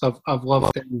past, I've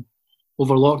loved it.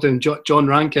 Over lockdown, John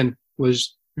Rankin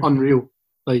was unreal.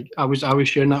 Like I was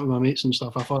sharing that with my mates and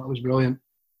stuff. I thought it was brilliant.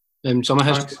 Some of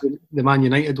his the Man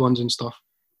United ones and stuff.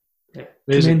 Yeah,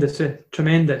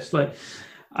 tremendous. Like,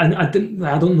 and I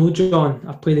don't know John.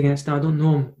 I've played against him. I don't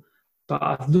know him, but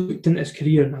I've looked into his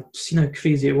career and I've seen how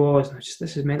crazy it was. And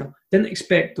this is mental. Didn't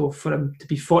expect though for him to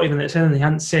be 40 minutes in and he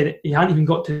hadn't even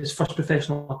got to his first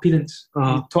professional appearance.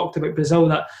 Uh-huh. He talked about Brazil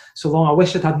that so long. I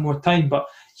wish I'd had more time, but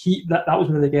that was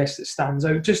one of the guests that stands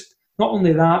out. Just not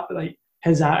only that, but like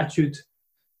his attitude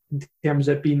in terms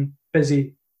of being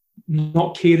busy,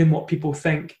 not caring what people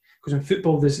think. Because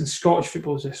in Scottish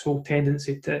football, there's this whole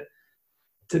tendency to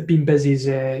being busy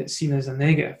is seen as a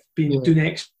negative. Doing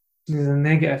X seen as a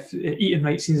negative. Eating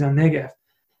right seen as a negative.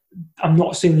 I'm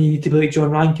not saying you need to be like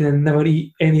John Rankin and never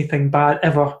eat anything bad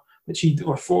ever,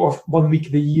 or 1 week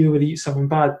of the year would eat something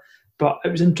bad. But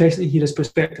it was interesting to hear his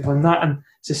perspective on that. And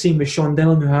it's the same with Sean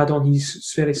Dillon, who had on.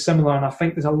 He's very similar. And I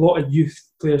think there's a lot of youth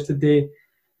players today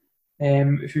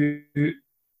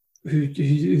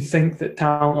who think that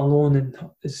talent alone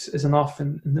is enough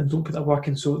and don't put that work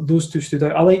in. So those two stood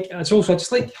out. I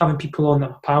just like having people on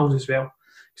that are pals as well.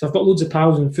 Because I've got loads of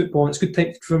pals in football and it's a good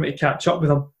time for me to catch up with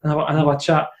them and have a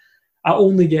chat. I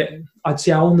only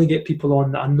get people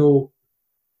on that I know,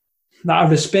 that I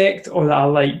respect or that I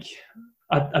like.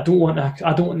 I don't want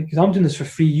because I'm doing this for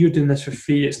free, you're doing this for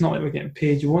free. It's not like we're getting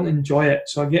paid. You want to enjoy it.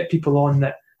 So I get people on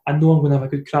that I know I'm going to have a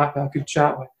good crack with, a good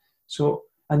chat with. So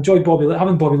I enjoy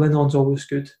having Bobby Lynn on's always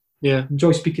good. Yeah.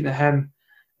 Enjoy speaking to him.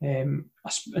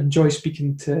 enjoy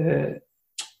speaking to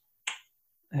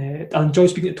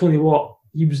Tony Watt.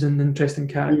 He was an interesting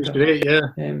character. He was great, yeah.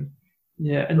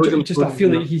 Yeah, and I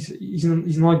feel like he's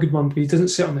not a good one, but he doesn't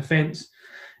sit on the fence.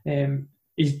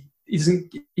 He's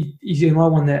another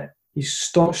one that he's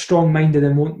strong-minded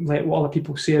and won't let what other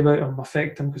people say about him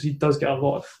affect him, because he does get a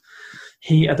lot of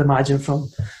hate, I'd imagine, from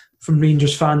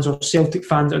Rangers fans or Celtic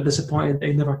fans that are disappointed that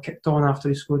he never kicked on after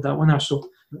he scored that winner. So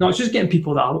no, it's just getting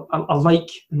people that I like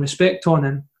and respect on,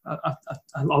 and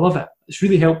I love it. It's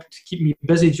really helped to keep me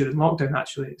busy during lockdown.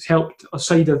 Actually, it's helped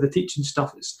aside of the teaching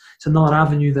stuff. It's another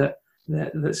avenue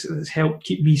that's helped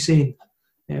keep me sane.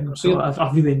 So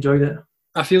I've really enjoyed it.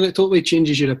 I feel it totally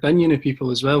changes your opinion of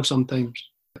people as well sometimes.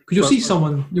 Because you'll see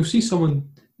someone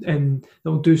and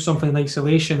they'll do something in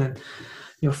isolation and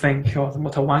you'll think, oh,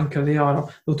 what a wanker they are. Or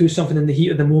they'll do something in the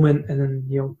heat of the moment, and then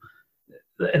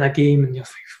in a game, and you'll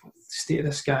think, what the state of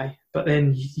this guy. But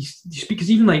then you speak, because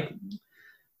even like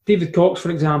David Cox, for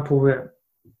example, where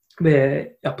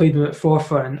I played him at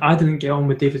Forfar, and I didn't get on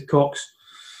with David Cox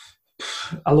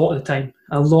a lot of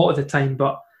the time,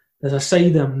 but there's a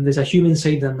side of him, there's a human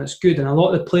side of him that's good. And a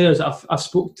lot of the players that I've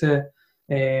spoke to,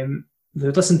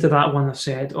 they've listened to that one, I've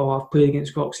said, oh, I've played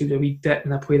against Cox, he was a wee dip,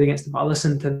 and I played against him, but I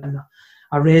listened to him, and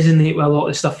I resonate with a lot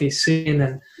of the stuff he's saying,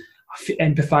 and I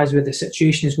empathise with the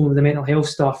situation he's going with the mental health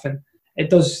stuff, and it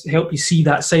does help you see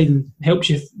that side and helps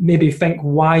you maybe think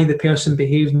why the person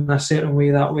behaves in a certain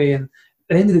way that way. And at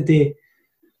the end of the day,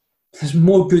 there's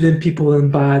more good in people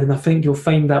than bad, and I think you'll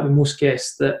find that with most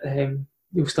guests that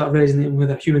you'll start resonating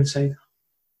with a human side.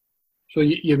 So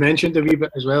you mentioned a wee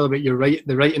bit as well about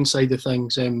the writing side of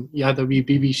things. You had a wee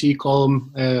BBC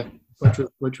column,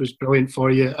 which was brilliant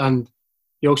for you, and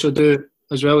you also do,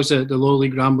 as well as the Lower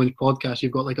League Ramblings podcast,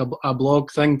 you've got like a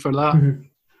blog thing for that. Mm-hmm.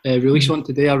 Released one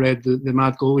today. I read the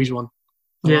Mad Goalies one.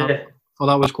 Yeah.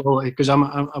 That was quality, because I'm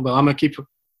a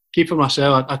keeper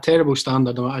myself. A terrible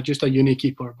standard. I'm just a uni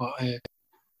keeper, but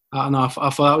I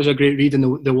thought that was a great read,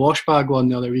 and the wash bag one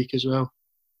the other week as well.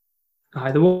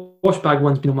 Aye, the wash bag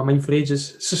one's been on my mind for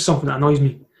ages. It's just something that annoys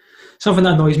me.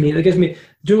 It gives me.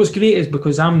 Do you know what's great is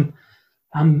because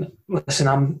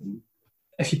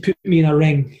if you put me in a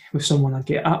ring with someone, I'd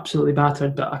get absolutely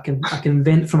battered. But I can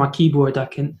vent from a keyboard. I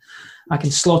can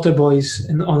slaughter boys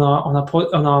on a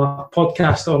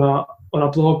podcast or a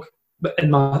blog, but in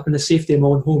the safety of my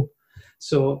own home.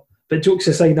 So, but jokes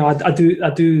aside, no, I do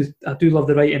love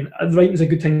the writing. Writing's a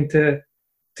good thing to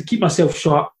keep myself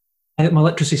sharp. I get my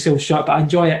literacy skills sharp, but I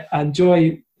enjoy it. I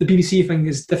enjoy the BBC thing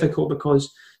is difficult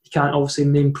because you can't obviously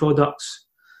name products,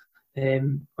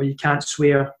 or you can't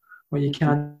swear, or you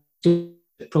can't.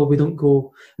 Probably don't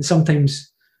go, and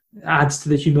sometimes it adds to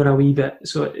the humour a wee bit.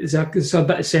 So there's a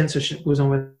bit of censorship goes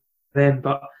on with them,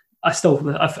 but I still,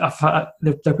 they're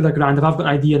grand. If I've got an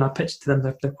idea and I pitch it to them,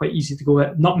 they're quite easy to go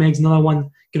with. Nutmeg's another one,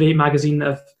 great magazine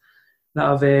that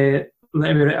have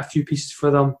let me write a few pieces for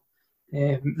them.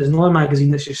 There's another magazine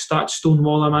that's just started,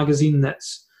 Stonewaller magazine,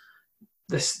 that's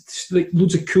this like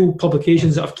loads of cool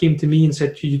publications that have came to me and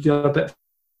said, could you do a bit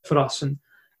for us? And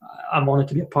I'm honoured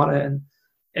to be a part of it. And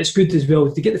it's good as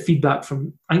well to get the feedback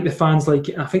from, I think the fans like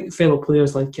it, and I think the fellow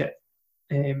players like it.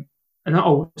 And that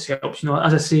always helps,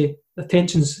 as I say, the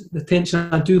tension,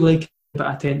 I do like a bit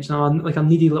of attention. I'm like a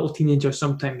needy little teenager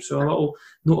sometimes, so a little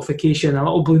notification, a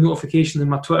little blue notification in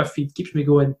my Twitter feed keeps me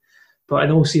going. But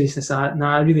in all seriousness, I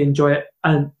really enjoy it.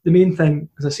 And the main thing,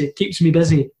 as I say, it keeps me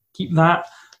busy. Keep that,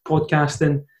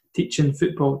 podcasting, teaching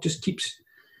football, just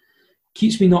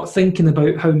keeps me not thinking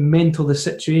about how mental the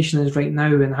situation is right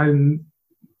now and how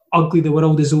ugly the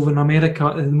world is over in America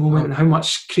at the moment and how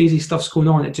much crazy stuff's going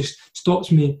on. It just stops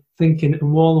me thinking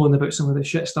and wallowing about some of the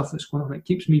shit stuff that's going on. It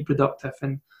keeps me productive,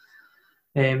 and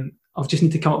I just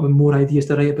need to come up with more ideas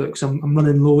to write about because I'm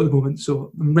running low at the moment.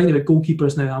 So I'm writing about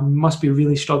goalkeepers now. I must be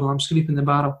really struggling. I'm scraping the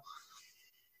barrel.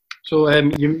 So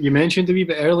you mentioned a wee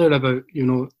bit earlier about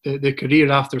the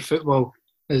career after football.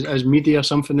 Is media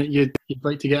something that you'd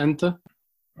like to get into?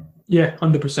 Yeah,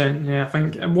 100%. Yeah, I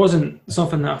think it wasn't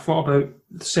something that I thought about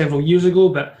several years ago,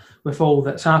 but with all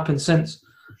that's happened since,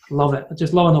 love it. I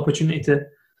just love an opportunity to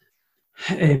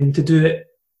do it,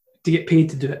 to get paid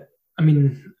to do it. I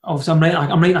mean, obviously,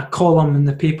 I'm writing a column in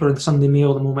the paper in the Sunday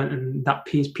Mail at the moment, and that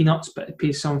pays peanuts, but it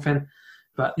pays something.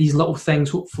 But these little things,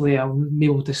 hopefully, I'll be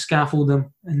able to scaffold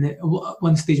them. And at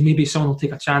one stage, maybe someone will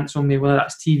take a chance on me, whether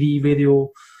that's TV, radio,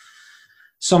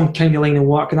 some kind of line of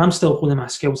work. And I'm still honing my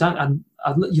skills.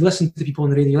 You listen to people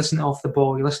on the radio, you listen to Off the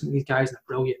Ball, you listen to these guys, and they're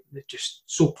brilliant. They're just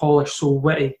so polished, so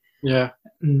witty. Yeah.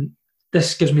 And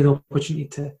this gives me the opportunity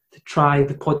to try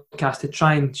the podcast, to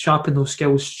try and sharpen those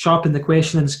skills, sharpen the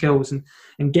questioning skills,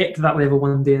 and get to that level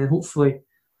one day. And hopefully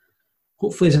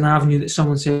hopefully there's an avenue that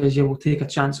someone says, yeah, we'll take a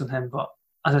chance on him. But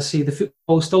as I say, the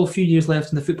football, still a few years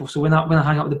left in the football. So when I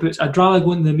hang up the boots, I'd rather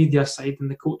go into the media side than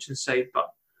the coaching side.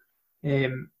 But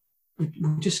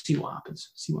we'll just see what happens.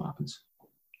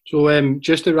 So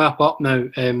just to wrap up now,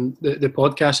 the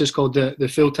podcast is called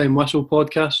the Full Time Whistle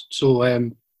Podcast. So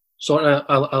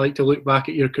I like to look back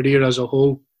at your career as a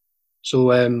whole. So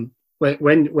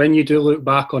when you do look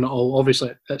back on it all,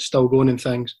 obviously it's still going in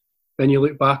things. When you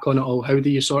look back on it all, how do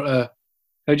you sort of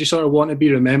want to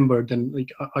be remembered, and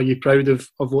like, are you proud of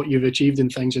what you've achieved in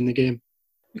things in the game?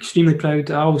 Extremely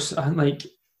proud. I was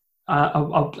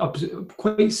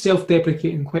quite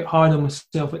self-deprecating, quite hard on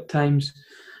myself at times.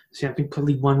 See, I think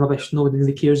League One rubbish. Nobody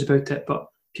really cares about it, but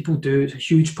people do. It's a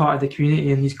huge part of the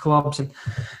community in these clubs. And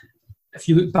if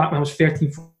you look back when I was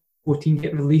 13, 14,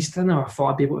 getting released, I never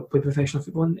thought I'd be able to play professional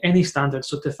football in any standard.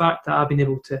 So the fact that I've been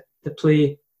able to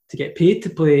play, to get paid to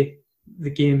play the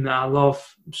game that I love,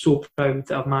 I'm so proud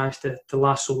that I've managed to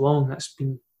last so long. That's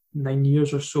been 9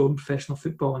 years or so in professional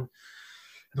football, and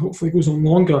hopefully it goes on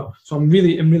longer. So I'm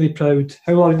really proud.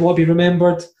 How will I be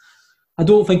remembered? I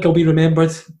don't think I'll be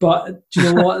remembered, but do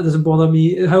you know what? It doesn't bother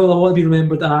me. How will I want to be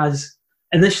remembered as?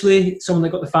 Initially, someone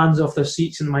that got the fans off their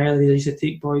seats in my early days. I used to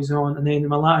take boys on, and then in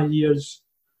my latter years,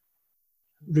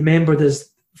 remembered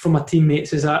as from my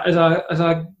teammates as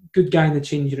a good guy in the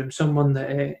changing room, someone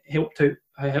that helped out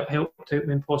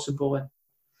when possible and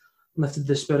lifted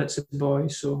the spirits of the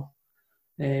boys. So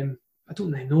I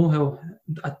don't really know how.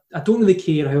 I don't really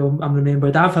care how I'm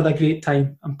remembered. I've had a great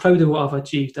time. I'm proud of what I've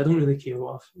achieved. I don't really care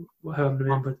how I'm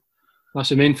remembered. That's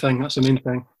the main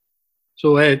thing.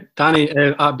 So, Danny,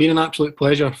 it's been an absolute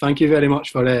pleasure. Thank you very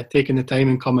much for taking the time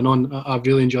and coming on. I've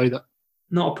really enjoyed it.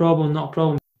 Not a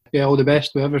problem. Yeah, all the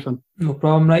best with everything. No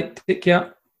problem, right. Take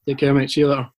care. Take care, mate. See you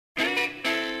later.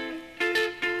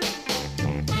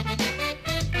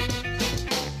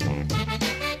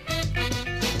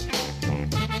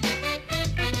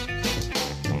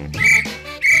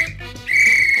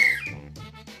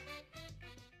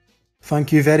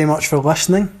 Thank you very much for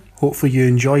listening. Hopefully you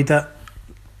enjoyed it.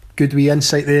 Good wee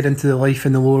insight there into the life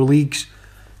in the lower leagues.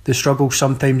 The struggles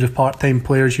sometimes of part-time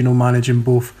players, managing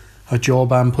both a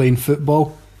job and playing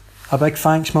football. A big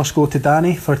thanks must go to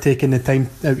Danny for taking the time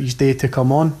out his day to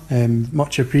come on.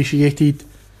 Much appreciated.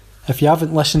 If you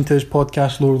haven't listened to his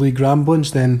podcast, Lower League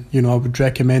Ramblings, then I would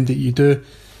recommend that you do.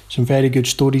 Some very good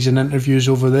stories and interviews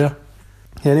over there.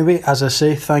 Anyway, as I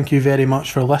say, thank you very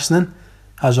much for listening.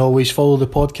 As always, follow the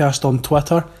podcast on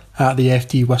Twitter at the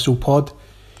FT Whistle Pod.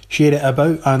 Share it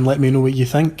about and let me know what you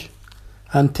think.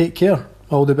 And take care.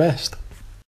 All the best.